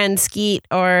dear friend Skeet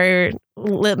or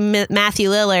Matthew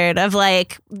Lillard, of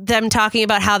like them talking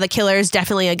about how the killer is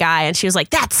definitely a guy. And she was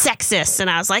like, that's sexist. And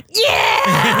I was like,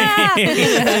 yeah.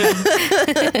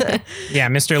 Yeah,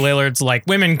 Mr. Lillard's like,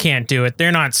 women can't do it.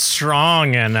 They're not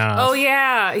strong enough. Oh,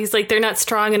 yeah. He's like, they're not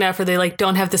strong enough, or they like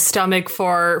don't have the stomach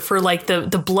for like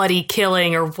the bloody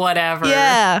killing or whatever.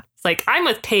 Yeah. It's like, I'm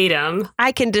with Tatum.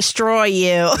 I can destroy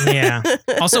you. Yeah.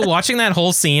 Also, watching that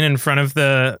whole scene in front of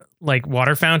the like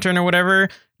water fountain or whatever,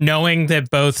 knowing that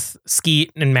both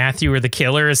Skeet and Matthew are the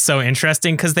killer is so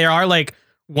interesting because they are like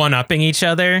one-upping each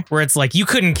other, where it's like, you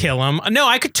couldn't kill him. No,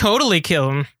 I could totally kill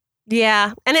him.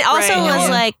 Yeah. And it also Right. was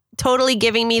like totally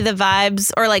giving me the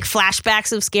vibes or like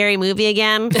flashbacks of Scary Movie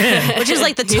again, which is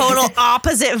like the total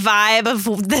opposite vibe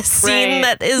of this scene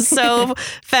that is so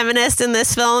feminist in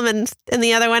this film. And in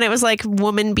the other one, it was like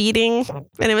woman beating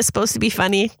and it was supposed to be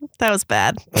funny. That was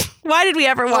bad. Why did we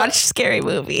ever watch Scary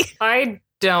Movie? I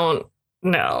don't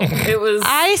know. It was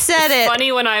I said it.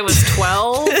 funny when I was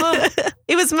 12.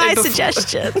 It was my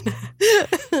suggestion.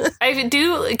 I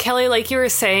do, Kelly, like you were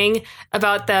saying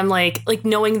about them, like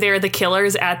knowing they're the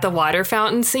killers at the water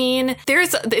fountain scene.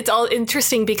 It's all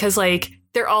interesting because like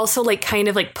they're also like kind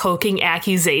of like poking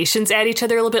accusations at each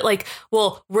other a little bit. Like,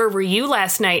 well, where were you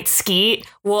last night, Skeet?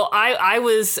 Well,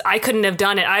 I couldn't have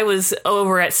done it. I was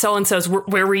over at so and so's.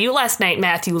 Where were you last night,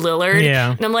 Matthew Lillard?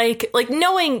 Yeah, and I'm like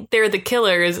knowing they're the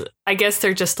killers. I guess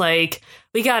they're just like,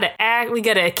 we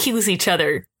gotta accuse each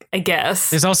other, I guess.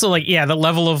 There's also like, the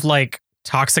level of like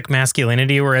toxic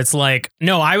masculinity where it's like,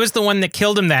 no, I was the one that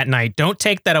killed him that night. Don't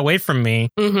take that away from me.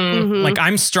 Like,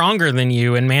 I'm stronger than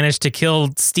you and managed to kill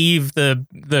Steve,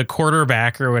 the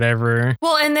quarterback or whatever.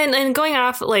 Well, and going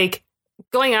off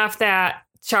that,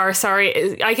 Char,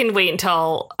 sorry, I can wait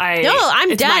until No,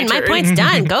 I'm done. My point's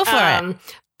done. Go for it.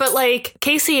 But like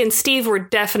Casey and Steve were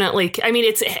definitely, I mean,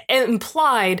 it's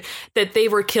implied that they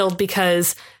were killed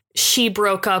because she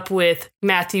broke up with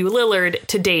Matthew Lillard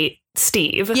to date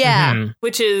Steve. Yeah.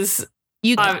 Which is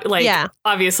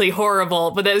obviously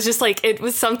horrible, but it was just like, it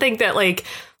was something that like,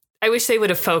 I wish they would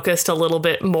have focused a little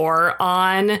bit more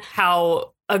on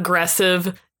how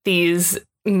aggressive these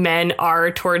men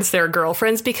are towards their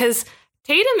girlfriends, because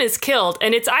Tatum is killed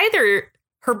and it's either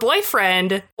her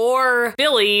boyfriend or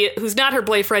Billy, who's not her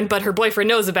boyfriend, but her boyfriend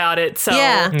knows about it. So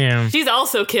she's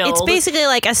also killed. It's basically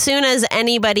like as soon as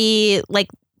anybody, like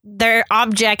their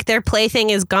object, their plaything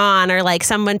is gone, or like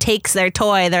someone takes their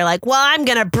toy, they're like, well, I'm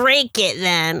going to break it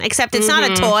then. Except it's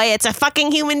not a toy. It's a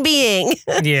fucking human being.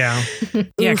 Yeah.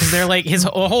 Yeah, because they're like, his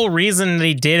whole reason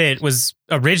they did it was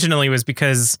originally was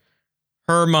because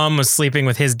her mom was sleeping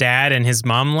with his dad and his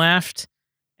mom left.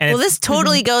 And this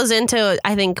totally goes into,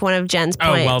 I think, one of Jen's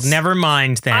points. Oh, well, never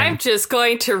mind then. I'm just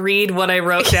going to read what I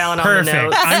wrote down on the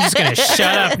notes. I'm just going to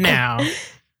shut up now.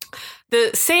 The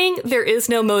saying, there is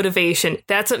no motivation,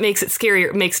 that's what makes it scarier.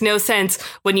 It makes no sense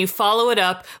when you follow it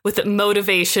up with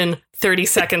motivation 30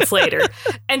 seconds later.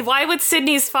 And why would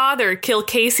Sydney's father kill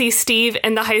Casey, Steve,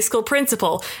 and the high school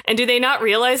principal? And do they not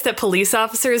realize that police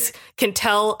officers can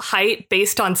tell height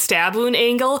based on stab wound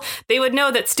angle? They would know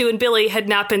that Stu and Billy had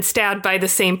not been stabbed by the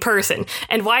same person.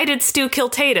 And why did Stu kill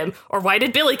Tatum? Or why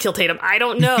did Billy kill Tatum? I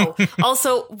don't know.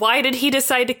 Also, why did he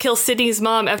decide to kill Sydney's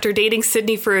mom after dating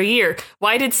Sydney for a year?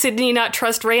 Why did Sydney not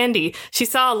trust Randy? She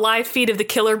saw a live feed of the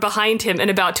killer behind him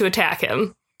and about to attack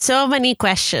him. So many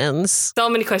questions. So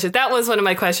many questions. That was one of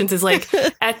my questions, is like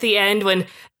at the end when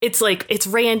it's like, it's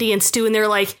Randy and Stu and they're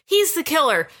like, he's the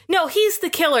killer. No, he's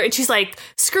the killer. And she's like,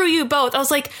 screw you both. I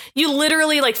was like, you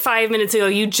literally like 5 minutes ago,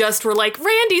 you just were like,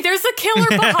 Randy, there's a killer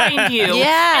behind you.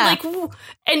 Yeah.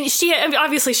 And she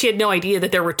obviously she had no idea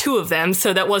that there were two of them.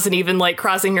 So that wasn't even like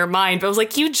crossing her mind. But I was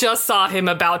like, you just saw him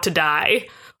about to die.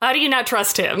 How do you not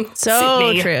trust him? So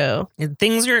Sydney? True.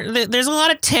 There's a lot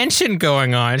of tension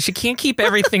going on. She can't keep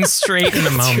everything straight in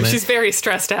the moment. She's very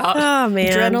stressed out. Oh,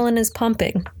 man. Adrenaline is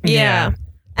pumping. Yeah.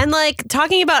 And like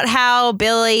talking about how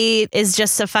Billy is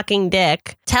just a fucking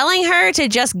dick, telling her to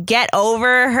just get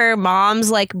over her mom's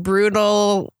like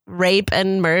brutal rape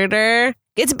and murder.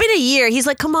 It's been a year. He's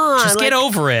like, come on. Just get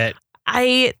over it.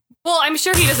 Well, I'm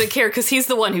sure he doesn't care because he's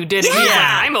the one who did it. He's like,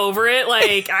 I'm over it.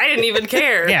 Like, I didn't even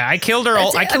care. Yeah, I killed her.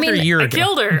 I killed her a year ago. I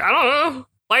killed her. I don't know.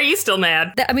 Why are you still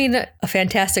mad? I mean, a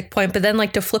fantastic point. But then,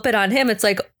 like, to flip it on him, it's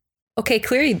like, okay,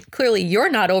 clearly,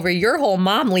 you're not over your whole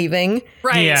mom leaving,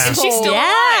 right? Yeah. And she's still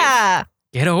alive.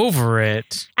 Get over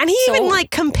it. And he even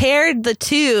like compared the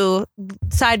two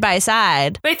side by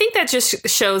side. But I think that just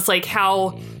shows like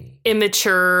how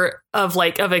immature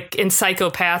and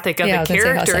psychopathic of a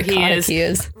character he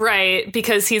is. Right,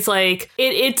 because he's like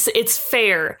it's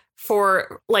fair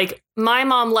for like my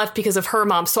mom left because of her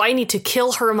mom, so I need to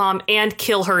kill her mom and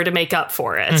kill her to make up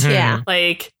for it. Mm-hmm. Yeah,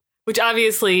 like, which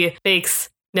obviously makes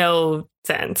no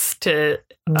sense to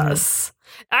us.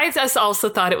 I just also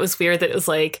thought it was weird that it was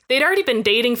like they'd already been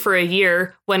dating for a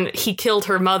year when he killed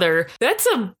her mother.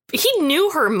 He knew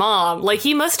her mom. Like,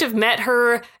 he must have met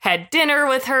her, had dinner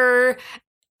with her.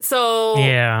 So,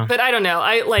 yeah. But I don't know.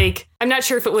 I'm not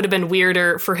sure if it would have been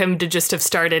weirder for him to just have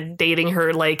started dating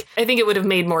her. Like, I think it would have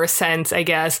made more sense, I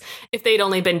guess, if they'd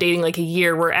only been dating like a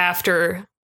year, where after,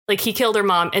 like, he killed her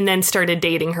mom and then started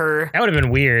dating her. That would have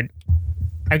been weird.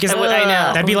 I guess I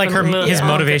know. That'd be like his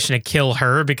motivation to kill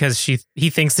her because he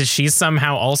thinks that she's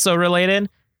somehow also related.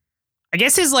 I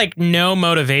guess his like no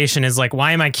motivation is like,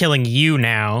 why am I killing you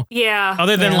now? Yeah.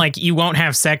 Other than like, you won't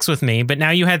have sex with me, but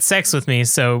now you had sex with me.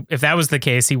 So if that was the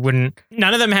case, he wouldn't.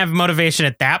 None of them have motivation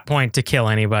at that point to kill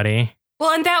anybody.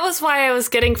 Well, and that was why I was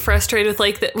getting frustrated with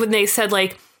like when they said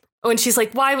like, when she's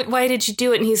like, why did you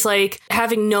do it? And he's like,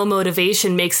 having no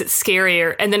motivation makes it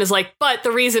scarier. And then is like, but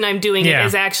the reason I'm doing it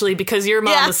is actually because your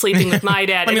mom was sleeping with my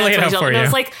dad. Let me lay it out for you. And I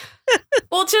was like,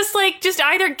 well, just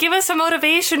either give us a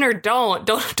motivation or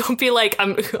don't be like,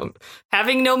 I'm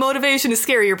having no motivation is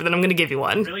scarier, but then I'm going to give you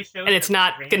one. And it's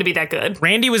not going to be that good.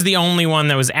 Randy was the only one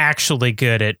that was actually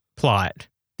good at plot.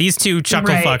 These two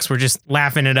chuckle fucks were just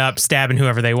laughing it up, stabbing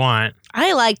whoever they want.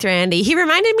 I liked Randy. He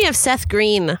reminded me of Seth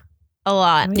Green a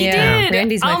lot. He did.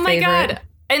 Randy's my favorite. God.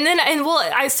 And then,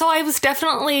 I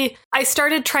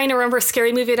started trying to remember a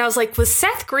Scary Movie, and I was like, was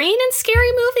Seth Green in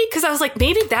Scary Movie? Because I was like,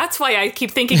 maybe that's why I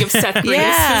keep thinking of Seth Green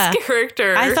as his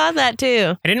character. I thought that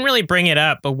too. I didn't really bring it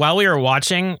up, but while we were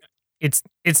watching, it's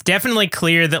definitely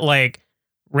clear that like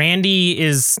Randy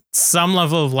is some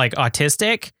level of like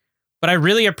autistic, but I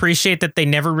really appreciate that they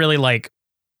never really like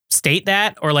state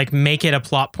that or like make it a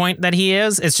plot point that he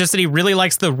is. It's just that he really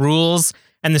likes the rules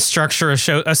and the structure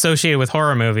associated with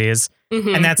horror movies.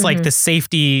 Mm-hmm, and that's like the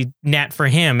safety net for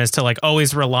him, is to like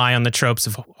always rely on the tropes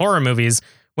of horror movies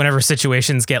whenever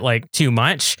situations get like too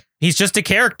much. He's just a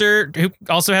character who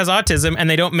also has autism, and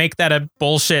they don't make that a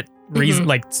bullshit reason,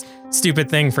 like stupid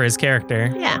thing for his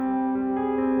character. Yeah.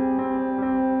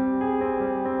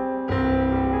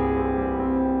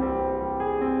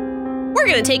 We're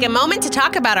going to take a moment to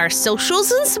talk about our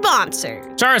socials and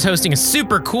sponsors. Chara's hosting a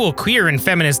super cool queer and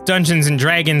feminist Dungeons &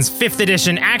 Dragons 5th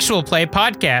edition actual play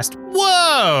podcast.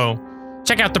 Whoa!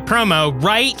 Check out the promo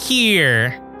right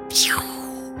here.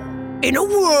 In a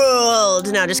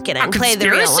world. No, just kidding. Play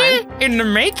the real one. In the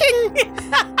making?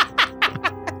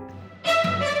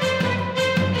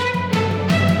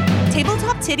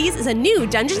 Tabletop Titties is a new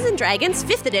Dungeons & Dragons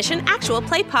 5th edition actual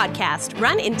play podcast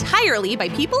run entirely by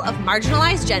people of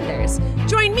marginalized genders.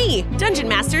 Join me, Dungeon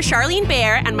Master Charlene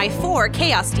Bear, and my 4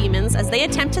 Chaos Demons as they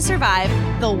attempt to survive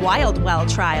the Wildwell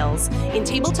Trials in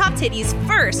Tabletop Titties'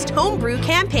 first homebrew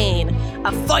campaign.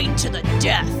 A fight to the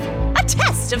death. A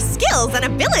test of skills and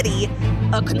ability.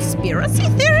 A conspiracy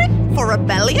theory for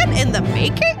rebellion in the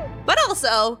making. But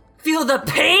also, feel the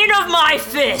pain of my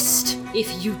fist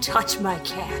if you touch my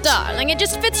cat. Darling, it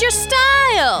just fits your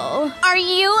style. Are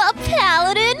you a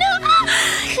paladin?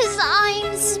 'Cause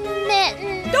I'm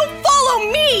smitten. Don't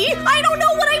follow me! I don't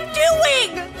know what I'm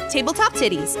doing! Tabletop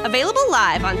Titties, available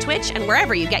live on Twitch and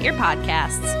wherever you get your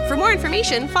podcasts. For more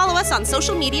information, follow us on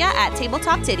social media at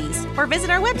Tabletop Titties or visit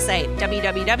our website,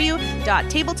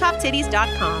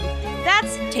 www.tabletoptitties.com.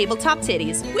 That's Tabletop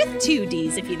Titties, with 2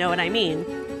 Ds if you know what I mean.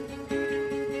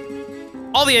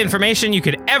 All the information you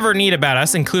could ever need about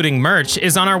us, including merch,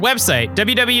 is on our website,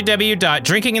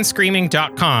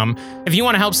 www.drinkingandscreaming.com. If you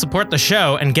want to help support the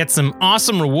show and get some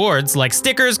awesome rewards like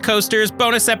stickers, coasters,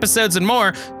 bonus episodes, and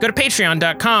more, go to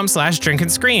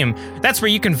patreon.com/drinkandscream. That's where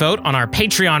you can vote on our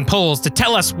Patreon polls to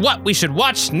tell us what we should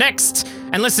watch next,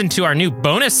 and listen to our new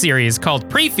bonus series called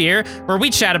Pre-Fear, where we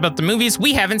chat about the movies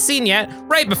we haven't seen yet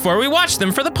right before we watch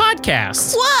them for the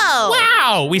podcast. Whoa!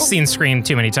 Wow! We've seen Scream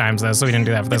too many times, though, so we didn't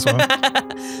do that for this one.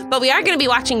 But we are going to be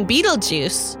watching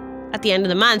Beetlejuice at the end of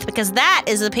the month because that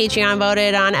is the Patreon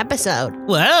voted on episode.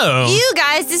 Whoa. You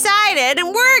guys decided and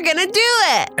we're going to do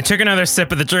it. I took another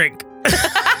sip of the drink.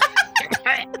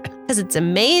 Because it's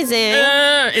amazing.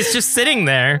 It's just sitting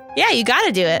there. Yeah, you got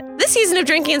to do it. This season of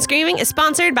Drinking and Screaming is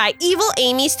sponsored by Evil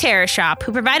Amy's Terror Shop,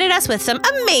 who provided us with some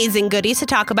amazing goodies to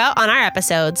talk about on our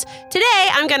episodes. Today,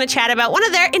 I'm going to chat about one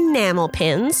of their enamel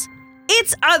pins.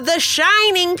 It's The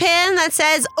Shining pin that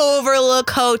says Overlook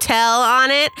Hotel on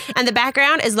it, and the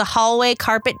background is the hallway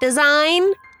carpet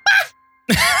design.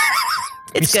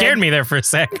 You scared me there for a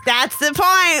sec. That's the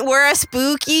point. We're a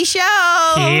spooky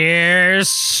show. Here's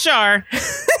Char.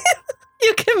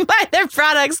 You can buy their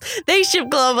products. They ship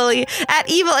globally at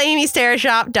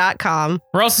evilamysterrorshop.com.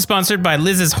 We're also sponsored by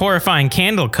Liz's Horrifying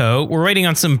Candle Co. We're waiting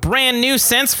on some brand new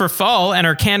scents for fall, and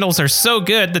our candles are so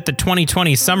good that the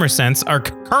 2020 summer scents are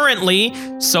currently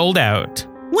sold out.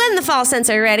 When the fall scents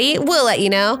are ready, we'll let you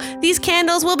know. These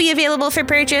candles will be available for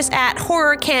purchase at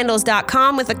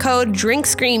horrorcandles.com with the code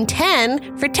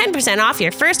DRINKSCREAM10 for 10% off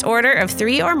your first order of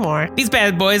 3 or more. These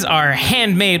bad boys are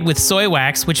handmade with soy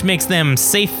wax, which makes them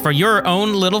safe for your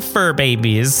own little fur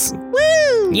babies.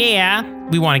 Woo! Yeah,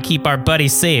 we want to keep our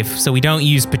buddies safe, so we don't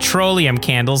use petroleum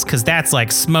candles, because that's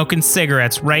like smoking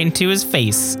cigarettes right into his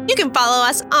face. You can follow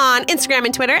us on Instagram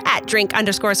and Twitter at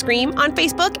drink_scream, on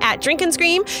Facebook at Drink and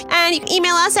Scream, and you can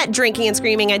email us at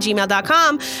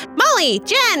drinkingandscreaming@gmail.com. Molly,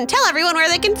 Jen, tell everyone where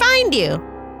they can find you.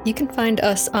 You can find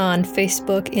us on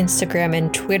Facebook, Instagram,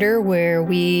 and Twitter, where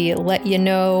we let you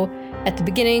know at the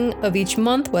beginning of each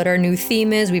month what our new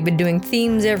theme is. We've been doing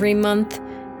themes every month.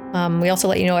 We also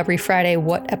let you know every Friday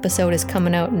what episode is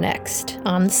coming out next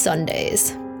on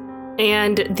Sundays.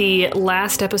 And the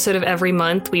last episode of every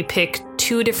month, we pick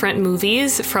 2 different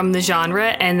movies from the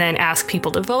genre and then ask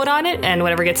people to vote on it. And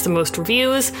whatever gets the most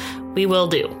reviews, we will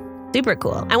do. Super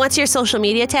cool. And what's your social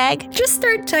media tag? Just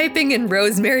start typing in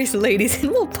Rosemary's Ladies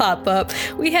and we'll pop up.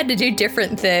 We had to do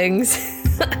different things.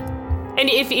 And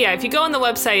if you go on the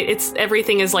website,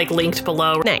 everything is like linked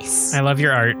below. Nice. I love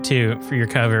your art too for your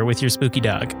cover with your spooky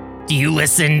dog. Do you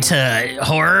listen to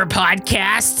horror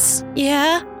podcasts?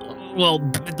 Yeah. Well,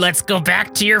 let's go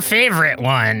back to your favorite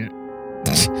one.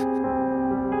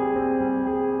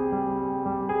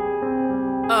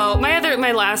 Oh,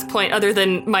 my last point, other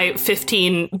than my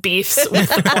 15 beefs with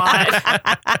the plot.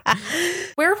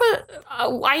 Where was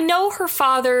I know her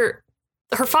father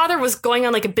was going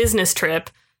on like a business trip.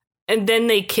 And then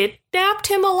they kidnapped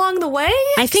him along the way?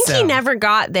 I think he never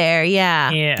got there,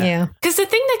 yeah. Yeah. Because the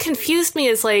thing that confused me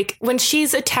is, like, when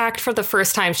she's attacked for the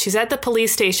first time, she's at the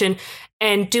police station,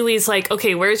 and Dewey's like,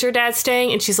 okay, where's your dad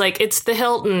staying? And she's like, it's the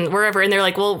Hilton, wherever. And they're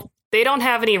like, well, they don't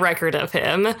have any record of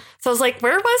him. So I was like,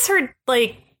 where was her,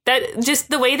 like, that just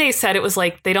the way they said it was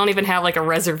like they don't even have like a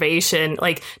reservation,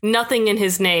 like nothing in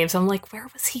his name. So I'm like, where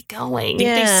was he going? I think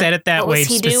they said it that way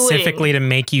specifically to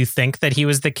make you think that he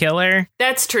was the killer.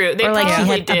 That's true. They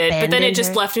probably did, but then it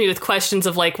just left me with questions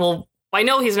of like, well, I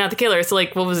know he's not the killer. So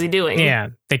like, what was he doing?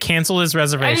 Yeah, they canceled his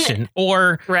reservation,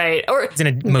 or he's in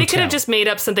a motel. They could have just made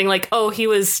up something like, oh,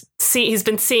 he's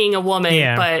been seeing a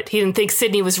woman, but he didn't think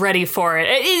Sydney was ready for it.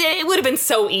 It would have been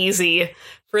so easy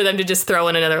for them to just throw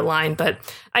in another line. But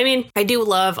I mean, I do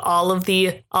love all of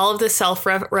the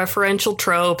self-referential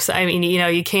tropes. I mean, you know,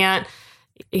 you can't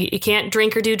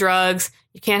drink or do drugs,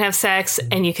 you can't have sex,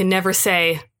 and you can never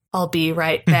say, I'll be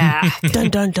right back. Dun,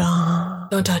 dun, dun.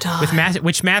 Dun, dun, dun.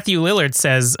 Which Matthew Lillard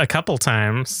says a couple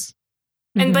times.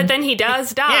 And but then he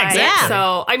does die. Yeah, exactly.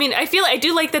 So I mean, I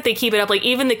do like that they keep it up. Like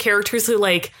even the characters who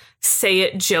like say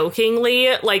it jokingly,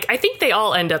 like I think they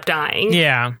all end up dying.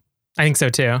 Yeah, I think so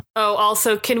too. Oh,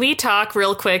 also, can we talk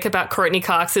real quick about Courtney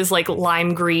Cox's like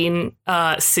lime green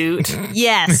suit?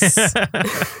 Yes.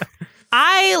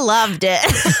 I loved it.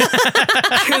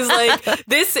 I was like,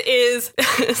 this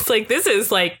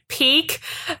is like peak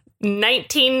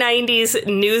 1990s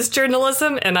news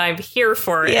journalism, and I'm here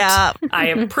for it. Yeah. I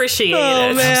appreciate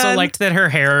it. Man. I also liked that her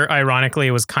hair, ironically,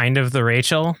 was kind of the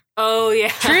Rachel. Oh, yeah.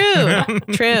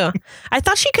 True. I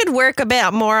thought she could work a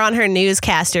bit more on her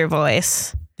newscaster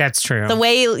voice. That's true. The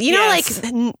way, you know, like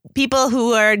people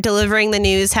who are delivering the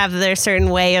news have their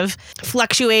certain way of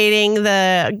fluctuating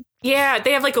the... Yeah,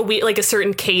 they have like a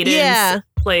certain cadence. Yeah.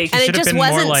 Like, and it just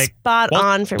wasn't like, spot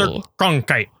on for me.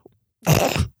 Cronkite.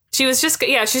 She's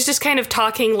just kind of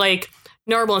talking like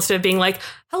normal instead of being like,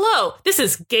 hello, this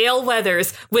is Gail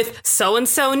Weathers with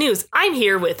so-and-so news. I'm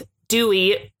here with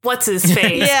Dewey, what's his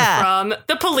face, from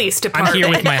the police department. I'm here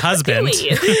with my husband.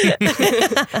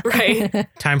 Right.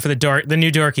 Time for the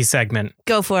new dorky segment.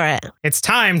 Go for it. It's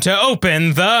time to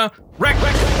open the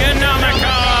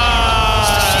Reconomicon.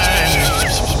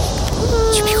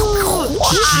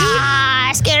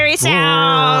 Scary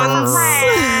sounds.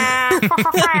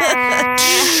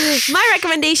 My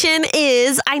recommendation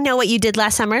is I Know What You Did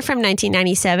Last Summer from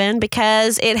 1997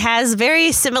 because it has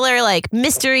very similar like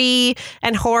mystery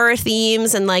and horror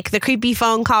themes and like the creepy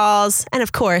phone calls and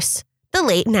of course the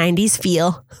late 90s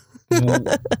feel.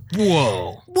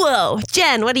 Whoa.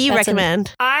 Jen, what do you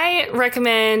recommend? I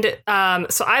recommend,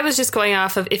 so I was just going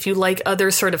off of if you like other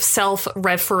sort of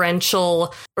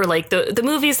self-referential or like the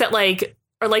movies that like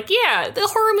are like, yeah, the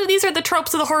horror movies, these are the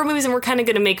tropes of the horror movies and we're kind of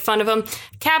going to make fun of them.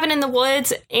 Cabin in the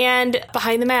Woods and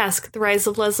Behind the Mask, The Rise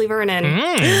of Leslie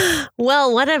Vernon.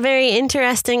 Well, what a very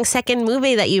interesting second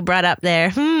movie that you brought up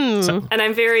there. And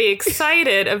I'm very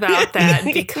excited about that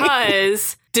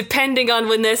because depending on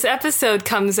when this episode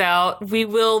comes out, we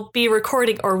will be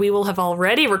recording, or we will have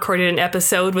already recorded an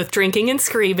episode with Drinking and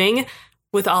Screaming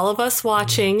with all of us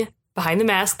watching Behind the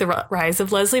Mask, The Rise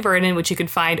of Leslie Vernon, which you can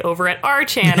find over at our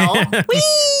channel.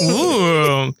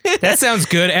 Ooh, that sounds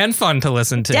good and fun to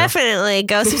listen to. Definitely.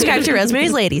 Go subscribe to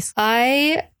Rosemary's Ladies.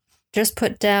 I just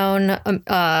put down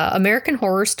American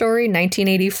Horror Story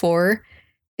 1984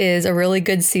 is a really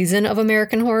good season of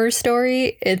American Horror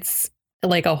Story. It's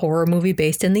like a horror movie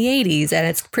based in the 80s, and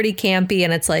it's pretty campy,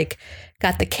 and it's like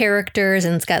got the characters,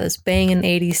 and it's got this banging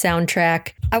 80s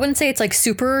soundtrack. I wouldn't say it's like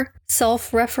super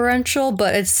self-referential,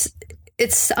 but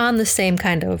it's on the same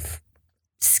kind of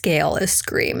scale as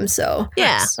Scream. So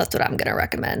yeah, that's what I'm going to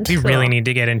recommend. We really need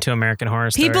to get into American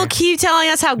Horror Story. People keep telling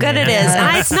us how good it is.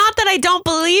 It's not that I don't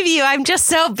believe you. I'm just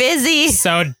so busy.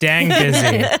 So dang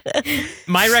busy.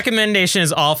 My recommendation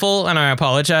is awful, and I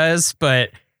apologize, but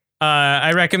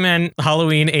I recommend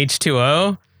Halloween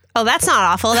H2O. Oh, that's not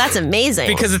awful. That's amazing.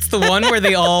 Because it's the one where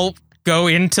they all go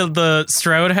into the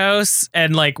Strode house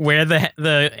and like wear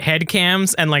the head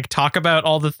cams and like talk about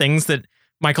all the things that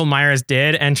Michael Myers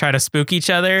did and try to spook each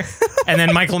other. And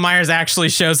then Michael Myers actually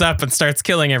shows up and starts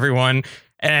killing everyone.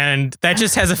 And that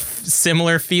just has a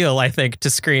similar feel, I think, to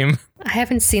Scream. I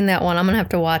haven't seen that one. I'm going to have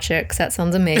to watch it because that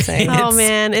sounds amazing. Oh,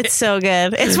 man. It's so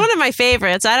good. It's one of my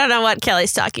favorites. I don't know what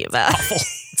Kelly's talking about. Awful.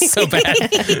 It's so bad.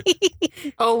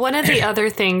 Oh, one of the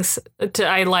other things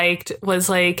I liked was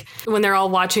like when they're all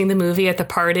watching the movie at the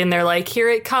party and they're like, here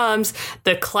it comes,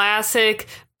 the classic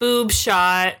boob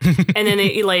shot. And then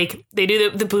they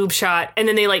do the boob shot and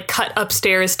then they like cut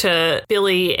upstairs to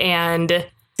Billy and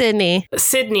Sydney.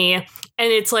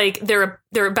 And it's like they're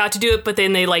about to do it, but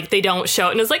then they don't show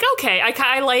it. And it's like, okay,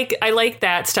 I like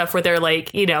that stuff where they're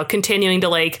like, you know, continuing to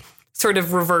like sort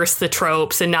of reverse the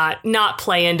tropes and not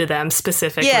play into them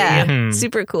specifically. Yeah,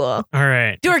 super cool. All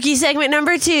right. Dorky segment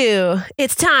number 2.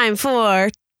 It's time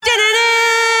for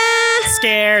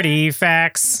Scaredy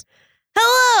Facts.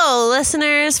 Hello,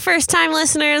 listeners, first-time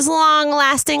listeners,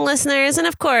 long-lasting listeners, and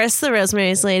of course, the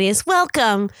Rosemary's Ladies.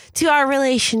 Welcome to our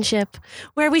relationship,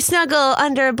 where we snuggle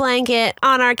under a blanket,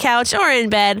 on our couch, or in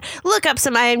bed, look up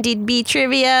some IMDb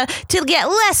trivia to get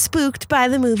less spooked by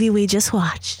the movie we just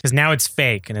watched. Because now it's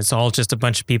fake, and it's all just a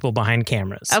bunch of people behind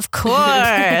cameras. Of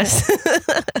course.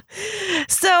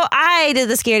 So I did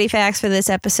the Scaredy Facts for this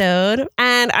episode,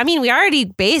 and I mean, we already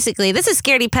basically, this is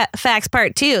Scaredy Facts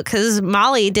Part 2, because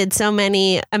Molly did so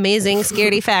many amazing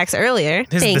Scaredy Facts earlier.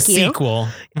 This Thank is the you. sequel.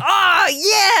 Oh,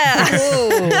 yeah!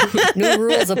 Ooh, new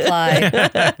rules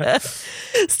apply.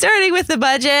 Starting with the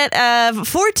budget of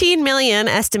 $14 million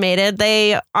estimated.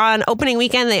 They, on opening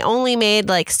weekend, they only made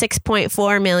like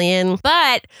 $6.4 million,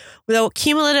 but the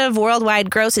cumulative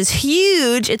worldwide gross is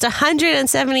huge. It's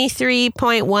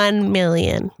 $173.1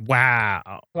 million.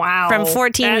 Wow. From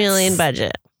 $14 million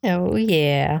budget. Oh,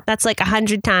 yeah. That's like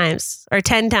 100 times or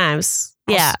 10 times.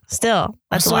 Yeah, still.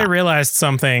 That's a Also, I lot. realized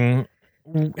something.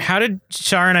 How did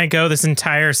Shar and I go this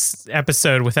entire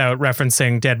episode without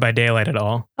referencing Dead by Daylight at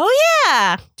all? Oh,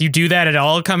 yeah. Do you do that at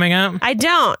all coming up? I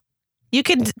don't. You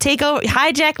can take over,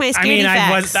 hijack my Scaredy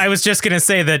Facts. I was just going to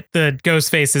say that the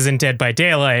Ghostface is in Dead by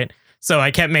Daylight, so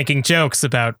I kept making jokes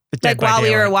about the Dead by while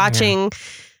Daylight. we were watching,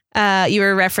 you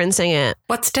were referencing it.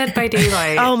 What's Dead by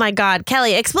Daylight? Oh my God.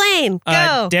 Kelly, explain.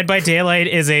 Go. Dead by Daylight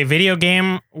is a video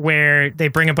game where they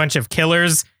bring a bunch of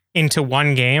killers into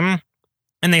one game.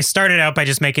 And they started out by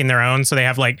just making their own. So they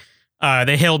have like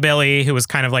the Hillbilly, who was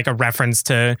kind of like a reference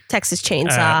to Texas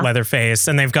Chainsaw. Leatherface.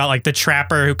 And they've got like the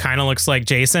Trapper, who kind of looks like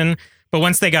Jason. But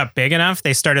once they got big enough,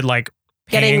 they started like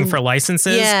paying for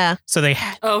licenses. Yeah. So they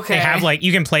have like,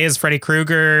 you can play as Freddy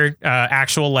Krueger,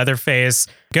 actual Leatherface,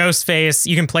 Ghostface.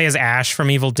 You can play as Ash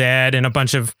from Evil Dead and a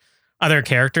bunch of other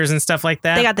characters and stuff like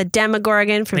that. They got the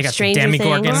Demogorgon from Stranger Things.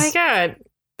 Oh my God.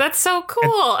 That's so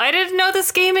cool. I didn't know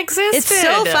this game existed. It's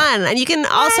so fun. And you can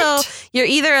also, you're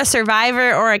either a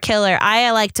survivor or a killer.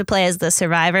 I like to play as the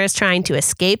survivors trying to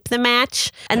escape the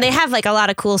match. And they have like a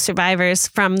lot of cool survivors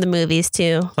from the movies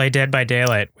too. Play Dead by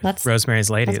Daylight with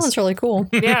Rosemary's Ladies. That sounds really cool.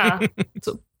 Yeah.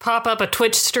 So pop up a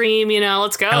Twitch stream,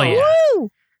 let's go. Hell yeah. Woo!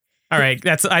 All right.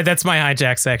 That's my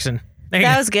hijack section.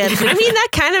 That was good.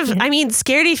 I mean,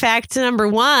 Scaredy Fact number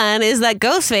 1 is that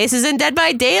Ghostface is in Dead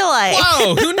by Daylight.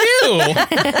 Whoa, who knew?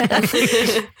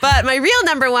 But my real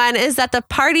number 1 is that the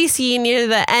party scene near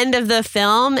the end of the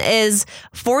film is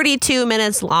 42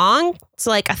 minutes long. It's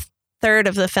like a third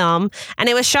of the film. And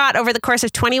it was shot over the course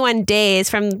of 21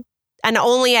 days and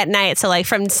only at night, so like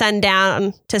from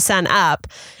sundown to sun up.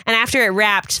 And after it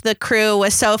wrapped, the crew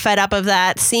was so fed up of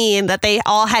that scene that they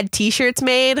all had T-shirts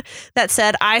made that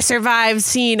said, "I survived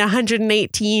scene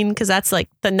 118," because that's like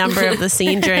the number of the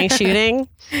scene during shooting.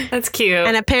 That's cute.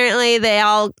 And apparently they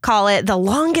all call it the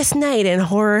longest night in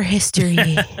horror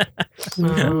history.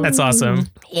 That's awesome.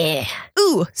 Yeah.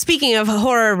 Ooh, speaking of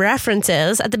horror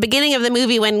references, at the beginning of the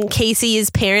movie when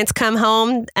Casey's parents come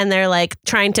home and they're like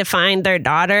trying to find their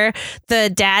daughter,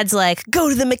 the dad's like, "Go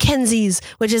to the Mackenzies,"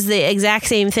 which is the exact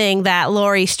same thing that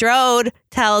Laurie Strode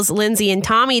tells Lindsay and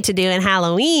Tommy to do in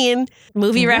Halloween.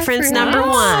 Movie reference number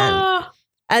 1.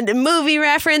 And movie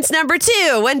reference number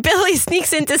 2, when Billy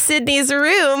sneaks into Sydney's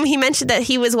room, he mentioned that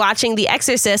he was watching The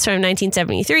Exorcist from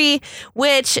 1973,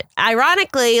 which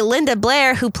ironically, Linda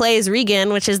Blair, who plays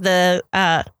Regan, which is the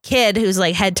kid whose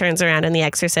like head turns around in The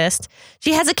Exorcist,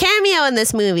 she has a cameo in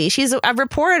this movie. She's a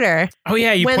reporter. Oh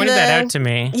yeah, you pointed that out to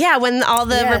me. Yeah, when all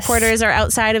the reporters are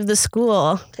outside of the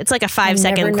school. It's like a 5-second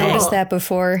thing. I've never noticed that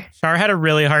before. Shar had a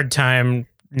really hard time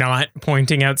not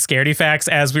pointing out Scaredy Facts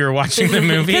as we were watching the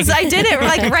movie. Because I did it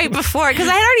like right before, because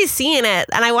I had already seen it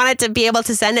and I wanted to be able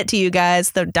to send it to you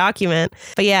guys, the document.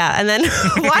 But yeah, and then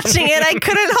watching it, I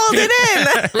couldn't hold it in.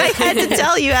 I had to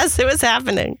tell you as it was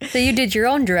happening. So you did your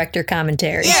own director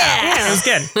commentary. Yeah, it was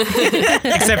good.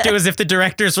 Except it was if the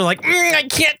directors were like, "I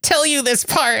can't tell you this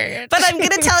part, but I'm going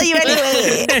to tell you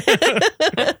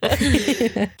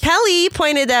anyway." Kelly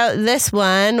pointed out this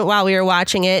one while we were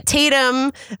watching it.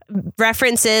 Tatum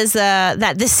references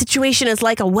that this situation is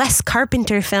like a Wes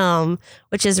Carpenter film,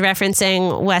 which is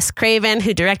referencing Wes Craven,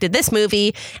 who directed this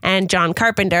movie, and John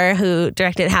Carpenter, who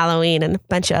directed Halloween and a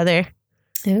bunch of other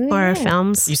horror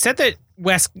films. You said that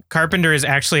Wes Carpenter is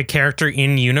actually a character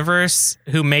in universe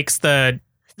who makes the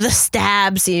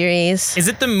Stab series. Is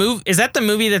that the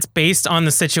movie that's based on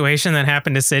the situation that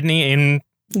happened to Sydney in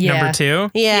number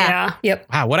 2? Yeah. Yep.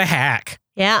 Wow, what a hack.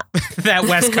 Yeah. That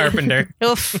Wes Carpenter.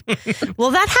 Oof.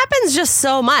 Well, that happens just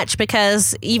so much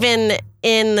because even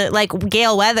in like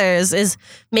Gail Weathers is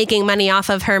making money off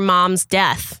of her mom's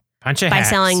death Bunch of by hacks.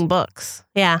 selling books.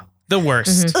 Yeah. The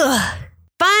worst. Ugh.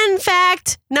 Fun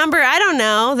fact number, I don't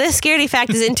know. This scaredy fact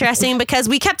is interesting because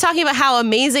we kept talking about how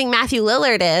amazing Matthew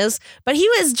Lillard is, but he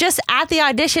was just at the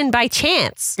audition by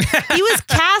chance. He was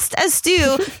cast as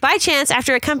Stu by chance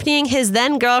after accompanying his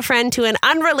then girlfriend to an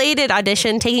unrelated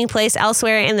audition taking place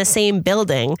elsewhere in the same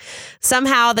building.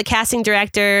 Somehow the casting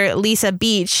director, Lisa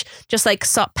Beach, just like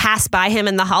passed by him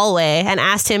in the hallway and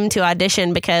asked him to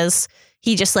audition because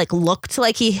he just like looked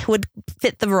like he would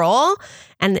fit the role,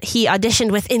 and he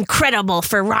auditioned with incredible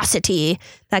ferocity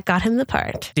that got him the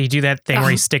part. Did he do that thing where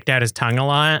he sticked out his tongue a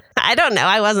lot? I don't know.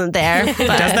 I wasn't there. He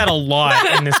does that a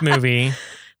lot in this movie.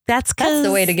 That's the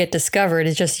way to get discovered.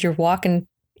 Is just you're walking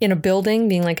in a building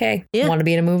being like, hey, want to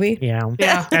be in a movie?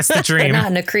 Yeah. That's the dream. But not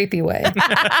in a creepy way.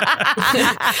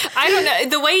 I don't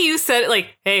know. The way you said it,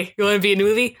 like, hey, you want to be in a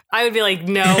movie? I would be like,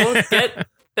 no, get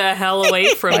the hell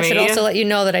away from me. I should also let you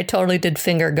know that I totally did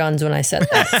finger guns when I said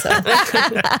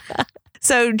that.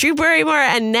 So Drew Barrymore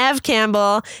and Neve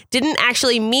Campbell didn't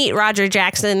actually meet Roger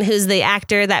Jackson, who's the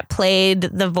actor that played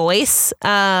the voice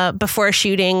before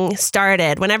shooting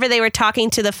started. Whenever they were talking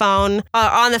to the phone,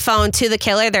 on the phone to the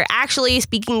killer, they're actually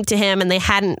speaking to him, and they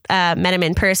hadn't met him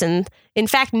in person. In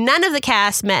fact, none of the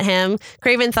cast met him.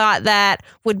 Craven thought that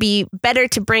would be better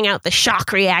to bring out the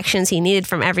shock reactions he needed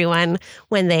from everyone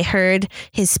when they heard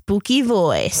his spooky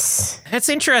voice. It's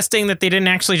interesting that they didn't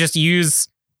actually just use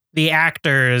the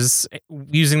actors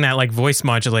using that like voice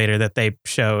modulator that they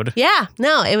showed. Yeah,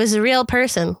 no, it was a real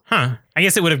person. Huh. I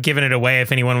guess it would have given it away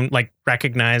if anyone like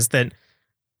recognized that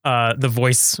the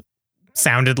voice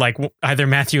sounded like either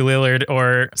Matthew Lillard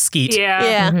or Skeet.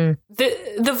 Yeah.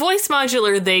 Mm-hmm. The voice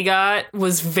modular they got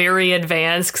was very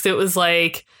advanced because it was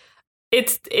like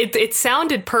it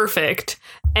sounded perfect.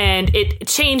 And it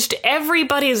changed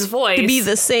everybody's voice to be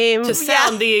the same, to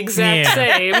sound the exact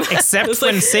same. Except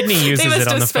when Sydney uses it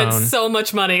on the phone. They must have spent so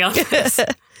much money on this.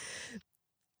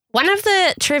 One of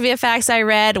the trivia facts I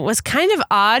read was kind of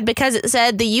odd because it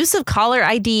said the use of caller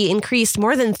ID increased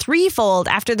more than threefold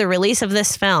after the release of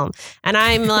this film. And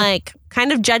I'm like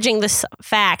kind of judging this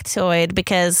factoid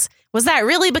because was that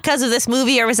really because of this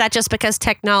movie, or was that just because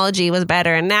technology was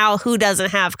better? And now who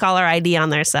doesn't have caller ID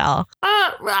on their cell?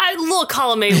 Little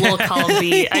column A, little column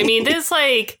B. I mean, there's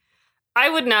like, I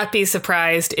would not be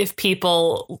surprised if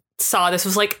people saw this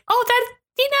was like, oh, that,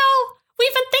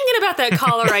 we've been thinking about that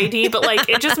caller ID, but like,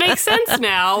 it just makes sense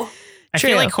now. I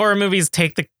feel like horror movies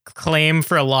take the claim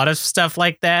for a lot of stuff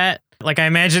like that. Like, I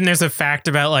imagine there's a fact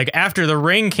about, like, after The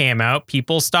Ring came out,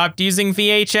 people stopped using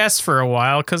VHS for a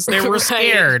while because they were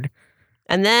scared.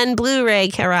 And then Blu-ray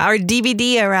or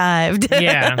DVD arrived.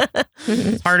 Yeah.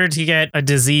 It's harder to get a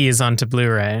disease onto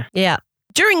Blu-ray. Yeah.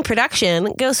 During production,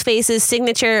 Ghostface's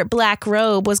signature black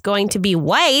robe was going to be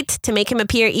white to make him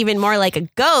appear even more like a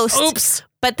ghost. Oops.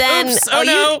 But then,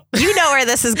 no. you know where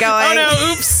this is going. Oh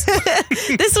no, oops.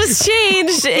 This was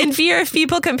changed in fear of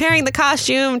people comparing the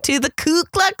costume to the Ku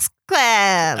Klux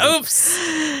Klan. Oops.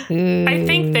 I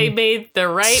think they made the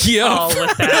right call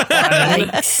with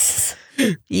that.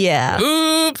 Yeah.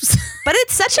 Oops. But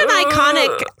it's such an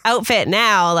iconic outfit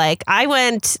now. Like, I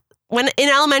went when in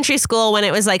elementary school when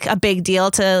it was like a big deal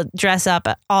to dress up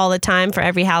all the time for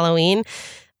every Halloween.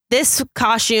 This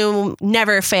costume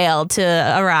never failed to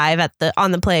arrive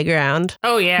on the playground.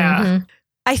 Oh, yeah. Mm-hmm.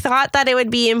 I thought that it would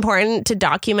be important to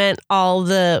document all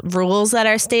the rules that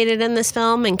are stated in this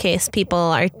film in case people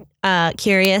are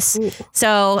curious. Ooh.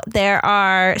 So there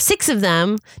are 6 of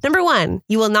them. Number 1,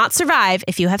 you will not survive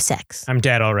if you have sex. I'm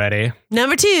dead already.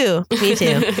 Number 2, me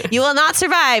too. You will not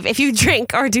survive if you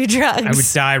drink or do drugs. I would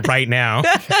die right now.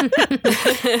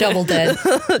 Double dead.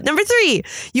 Number 3,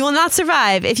 you will not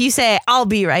survive if you say, I'll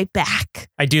be right back.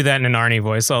 I do that in an Arnie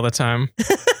voice all the time.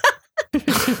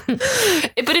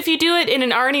 But if you do it in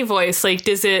an Arnie voice, like,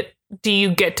 do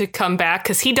you get to come back?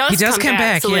 Because he does come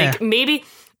back. So like, maybe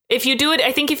if you do it,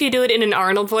 I think if you do it in an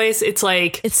Arnold voice, it's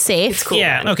like, it's safe. It's cool.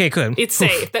 Yeah. Okay, good. It's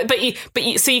safe.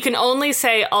 So you can only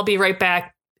say, I'll be right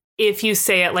back if you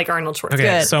say it like Arnold Schwarzenegger.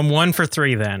 Okay. Good. So I'm 1 for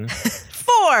 3 then.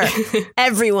 4,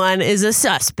 everyone is a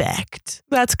suspect.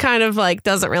 That's kind of like,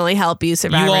 doesn't really help you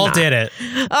survive. You all did it.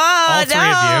 Oh,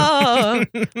 all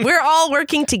 3 of you. We're all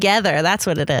working together. That's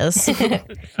what it is.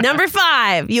 Number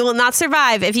 5, you will not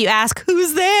survive if you ask,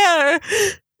 who's there?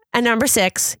 And number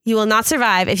 6, you will not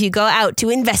survive if you go out to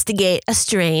investigate a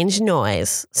strange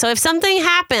noise. So if something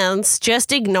happens,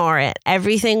 just ignore it.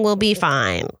 Everything will be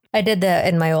fine. I did that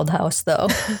in my old house, though.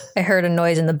 I heard a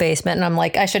noise in the basement, and I'm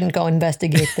like, I shouldn't go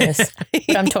investigate this.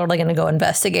 But I'm totally going to go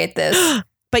investigate this.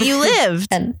 But you lived.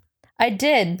 And I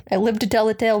did. I lived to tell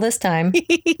the tale this time.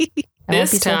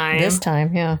 This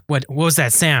time, yeah. What was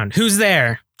that sound? Who's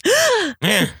there?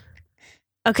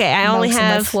 Okay, I only Monks on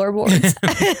my have floorboards.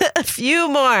 a few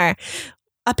more.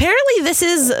 Apparently, this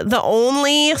is the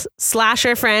only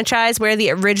slasher franchise where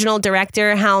the original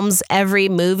director helms every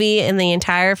movie in the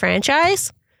entire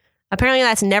franchise. Apparently,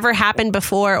 that's never happened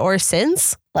before or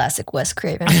since. Classic Wes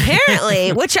Craven.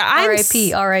 Apparently, which I'm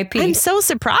R.I.P. I'm so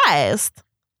surprised.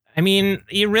 I mean,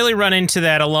 you really run into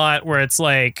that a lot where it's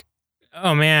like,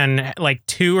 oh man, like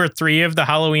 2 or 3 of the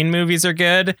Halloween movies are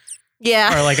good.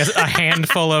 Yeah. Or like a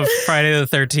handful of Friday the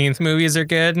 13th movies are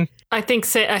good. I think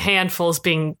a handful is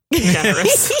being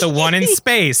generous. The one in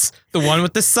space. The one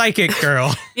with the psychic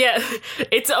girl. Yeah,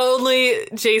 it's only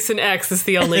Jason X is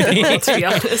the only good one, to be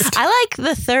honest. I like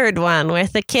the third one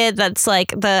with the kid that's like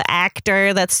the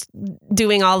actor that's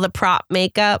doing all the prop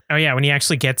makeup. Oh yeah, when he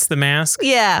actually gets the mask.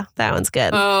 Yeah, that one's good.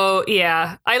 Oh,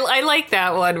 yeah. I like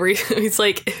that one where he's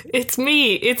like, it's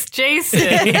me. It's Jason.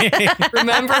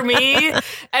 Remember me?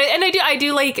 I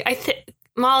do like,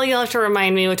 Molly, you'll have to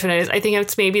remind me which one it is. I think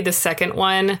it's maybe the second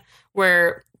one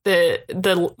where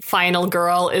the final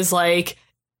girl is like,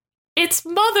 it's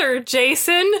Mother,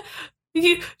 Jason.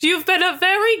 You've been a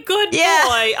very good boy.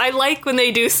 I like when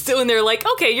they do when they're like,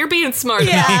 okay, you're being smart.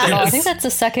 Yeah. About this. I think that's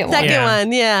the second one. Second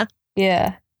one, yeah.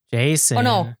 Yeah. Jason. Oh,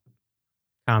 no.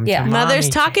 Come Yeah. to Mother's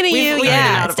mommy. talking to you. We've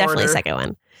Yeah, out it's of definitely order. second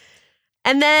one.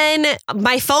 And then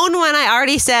my phone one, I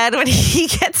already said when he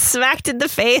gets smacked in the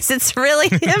face, it's really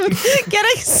him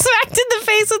getting smacked in the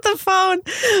face with the phone.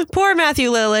 Poor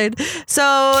Matthew Lillard.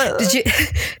 So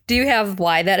Do you have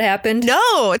why that happened?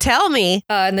 no, tell me.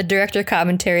 In the director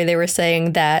commentary, they were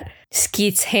saying that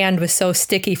Skeet's hand was so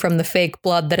sticky from the fake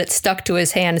blood that it stuck to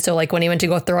his hand. So like when he went to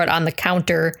go throw it on the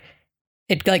counter,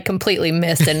 it like completely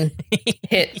missed and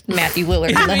hit Matthew Lillard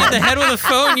in the Hit head. the head with a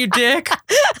phone, you dick.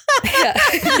 Yeah.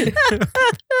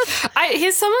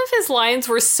 Some of his lines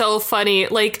were so funny.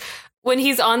 Like when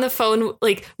he's on the phone,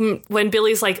 like when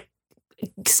Billy's like,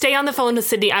 stay on the phone with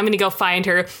Sydney, I'm going to go find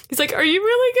her. He's like, are you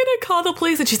really going to call the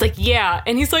police? And she's like, yeah.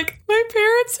 And he's like, my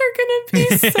parents are going to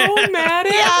be so mad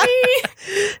at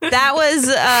me. That was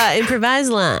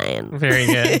improvised line. Very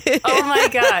good. Oh my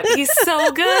God. He's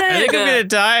so good. I think I'm gonna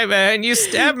die, man. You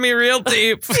stabbed me real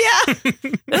deep.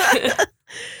 Yeah.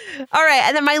 All right.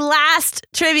 And then my last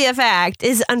trivia fact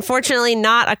is unfortunately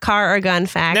not a car or gun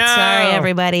fact. No. Sorry,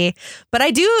 everybody. But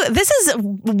this is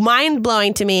mind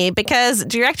blowing to me because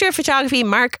director of photography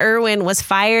Mark Irwin was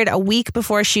fired a week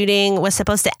before shooting was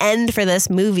supposed to end for this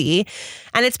movie.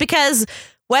 And it's because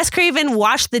Wes Craven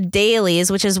watched the dailies,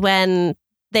 which is when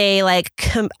they like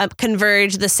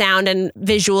converge the sound and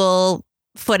visual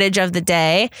footage of the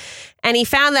day, and he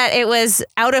found that it was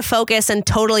out of focus and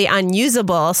totally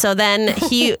unusable. So then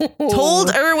he told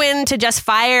Irwin to just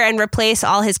fire and replace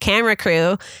all his camera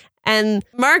crew. And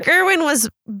Mark Irwin was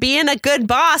being a good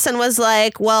boss and was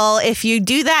like, well, if you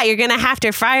do that, you're going to have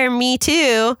to fire me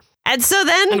too. And so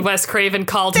then And Wes Craven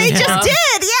called they him just up.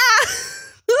 did. Yeah.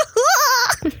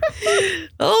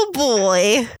 Oh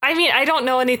boy. I mean, I don't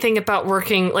know anything about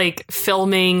working, like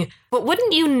filming, but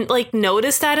wouldn't you like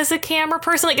notice that as a camera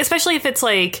person? Like, especially if it's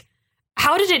like,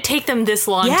 how did it take them this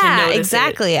long to notice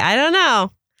exactly. I don't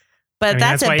know. But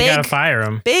That's that's why a you gotta big, fire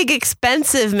him. big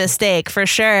expensive mistake for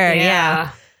sure. it?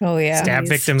 Yeah. Oh, yeah. Stab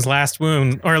victim's last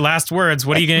wound or last words.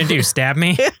 What are you gonna do? Stab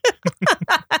me?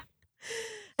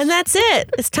 And that's it.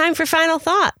 It's time for final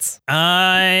thoughts.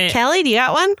 Kelly, do you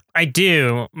got one? I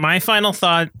do. My final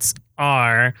thoughts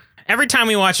are every time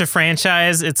we watch a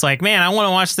franchise, it's like, man, I want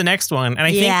to watch the next one. And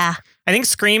I think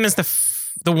Scream is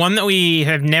the one that we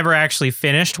have never actually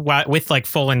finished with like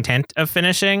full intent of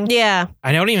finishing. Yeah.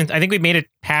 I think we made it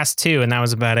past 2 and that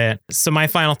was about it. So my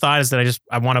final thought is that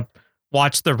I want to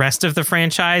watch the rest of the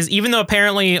franchise, even though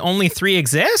apparently only 3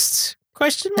 exist.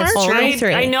 Question mark. That's only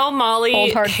 3. I know Molly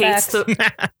Cold hard hates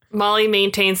facts. Molly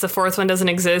maintains the 4th one doesn't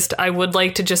exist. I would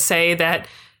like to just say that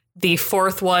the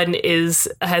 4th one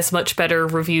has much better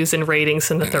reviews and ratings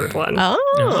than the 3rd one.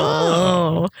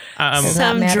 Oh. Does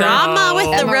Some not matter. drama with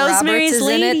the Emma Rosemary's Roberts is in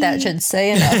Lady. it. That should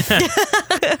say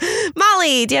enough.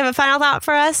 Molly, do you have a final thought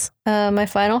for us? My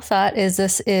final thought is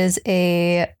this is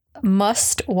a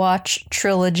must-watch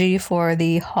trilogy for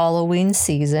the Halloween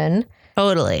season.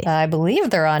 Totally. I believe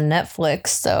they're on Netflix,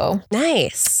 so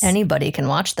Nice. anybody can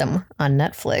watch them on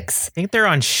Netflix. I think they're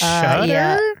on Shudder.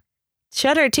 Yeah.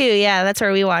 Shudder too. Yeah, that's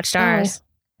where we watched ours.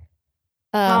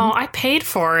 I paid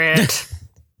for it.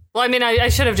 Well, I mean, I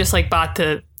should have just like bought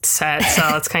the set,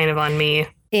 so it's kind of on me.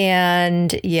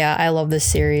 And yeah, I love this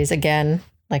series. Again,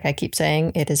 like I keep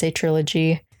saying, it is a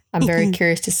trilogy. I'm very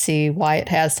curious to see why it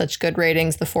has such good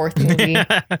ratings, the 4th movie,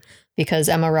 because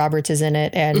Emma Roberts is in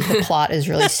it and the plot is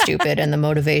really stupid and the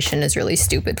motivation is really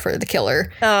stupid for the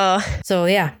killer. Oh, So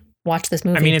yeah, watch this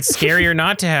movie. I mean, it's scarier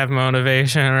not to have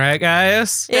motivation, right,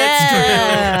 guys?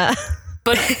 Yeah.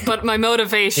 But my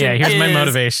motivation Yeah, here's my is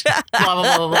motivation. blah,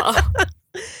 blah, blah, blah.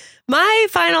 My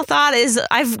final thought is,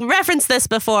 I've referenced this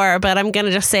before, but I'm going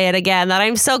to just say it again, that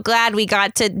I'm so glad we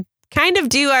got to kind of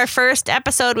do our first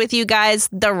episode with you guys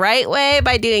the right way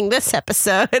by doing this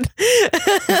episode. But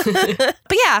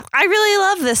yeah, I really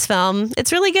love this film.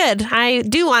 It's really good. I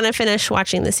do want to finish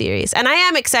watching the series. And I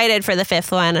am excited for the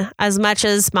 5th one, as much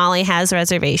as Molly has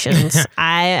reservations.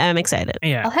 I am excited.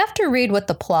 Yeah. I'll have to read what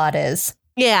the plot is.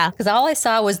 Yeah. Because all I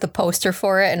saw was the poster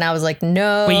for it, and I was like,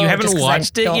 no. Wait, you haven't just 'cause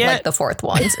watched I it don't yet? like the 4th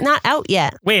one. It's not out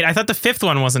yet. Wait, I thought the 5th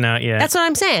one wasn't out yet. That's what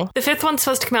I'm saying. The 5th one's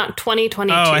supposed to come out in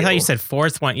 2022. Oh, I thought you said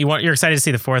 4th one. You're excited to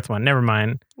see the 4th one. Never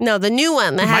mind. No, the new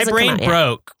one that My hasn't brain come out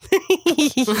broke.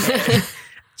 yet.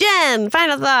 Jen,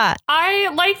 final thought. I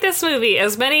like this movie.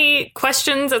 As many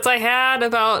questions as I had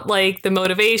about like the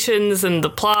motivations and the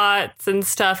plots and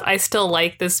stuff, I still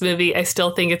like this movie. I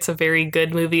still think it's a very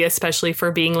good movie, especially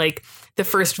for being like the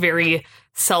first very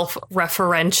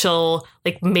self-referential,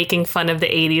 like making fun of the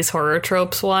 80s horror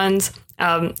tropes ones.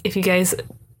 If you guys,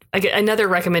 another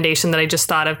recommendation that I just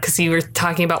thought of, because you were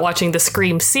talking about watching the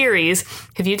Scream series.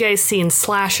 Have you guys seen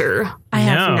Slasher? I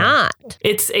have not.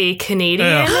 It's a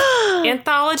Canadian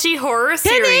anthology horror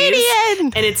series.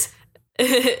 Canadian! And it's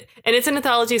and it's an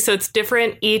anthology, so it's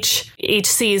different each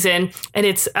season, and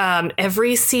it's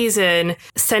every season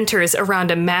centers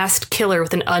around a masked killer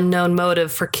with an unknown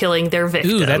motive for killing their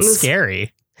victims. Ooh, that's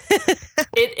scary.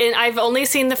 And I've only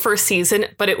seen the first season,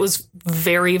 but it was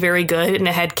very, very good, and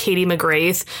it had Katie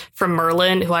McGrath from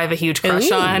Merlin, who I have a huge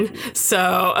crush on. So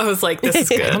I was like, this is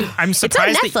good. I'm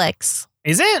surprised. It's on Netflix.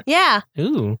 Is it? Yeah.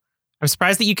 Ooh. I'm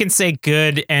surprised that you can say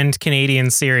good and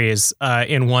Canadian series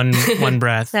in one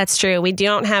breath. That's true. We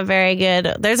don't have very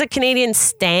good. There's a Canadian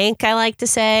stank, I like to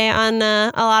say, on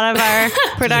a lot of our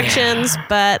productions,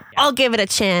 but I'll give it a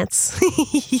chance.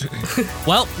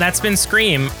 Well, that's been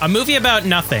Scream, a movie about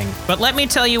nothing. But let me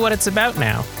tell you what it's about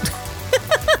now.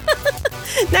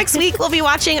 Next week, we'll be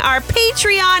watching our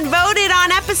Patreon voted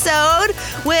on episode,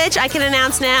 which I can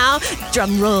announce now.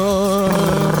 Drum roll.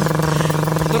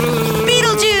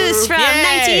 Beetlejuice from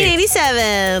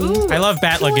 1987. I love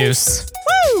Batlagoose.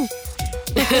 Woo!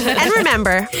 And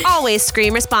remember, always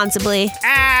scream responsibly.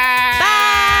 Bye!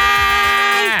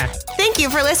 Thank you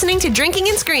for listening to Drinking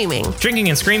and Screaming. Drinking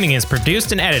and Screaming is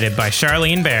produced and edited by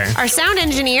Charlene Bear. Our sound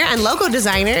engineer and logo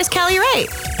designer is Kelly Wright.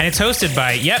 And it's hosted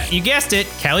by, yep, you guessed it,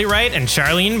 Kelly Wright and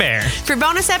Charlene Bear. For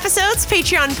bonus episodes,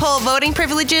 Patreon poll voting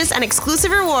privileges, and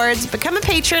exclusive rewards, become a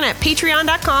patron at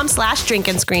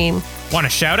patreon.com/drinkandscream. Want a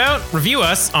shout out? Review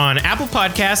us on Apple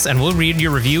Podcasts and we'll read your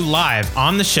review live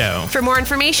on the show. For more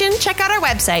information, check out our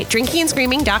website,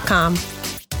 drinkingandscreaming.com.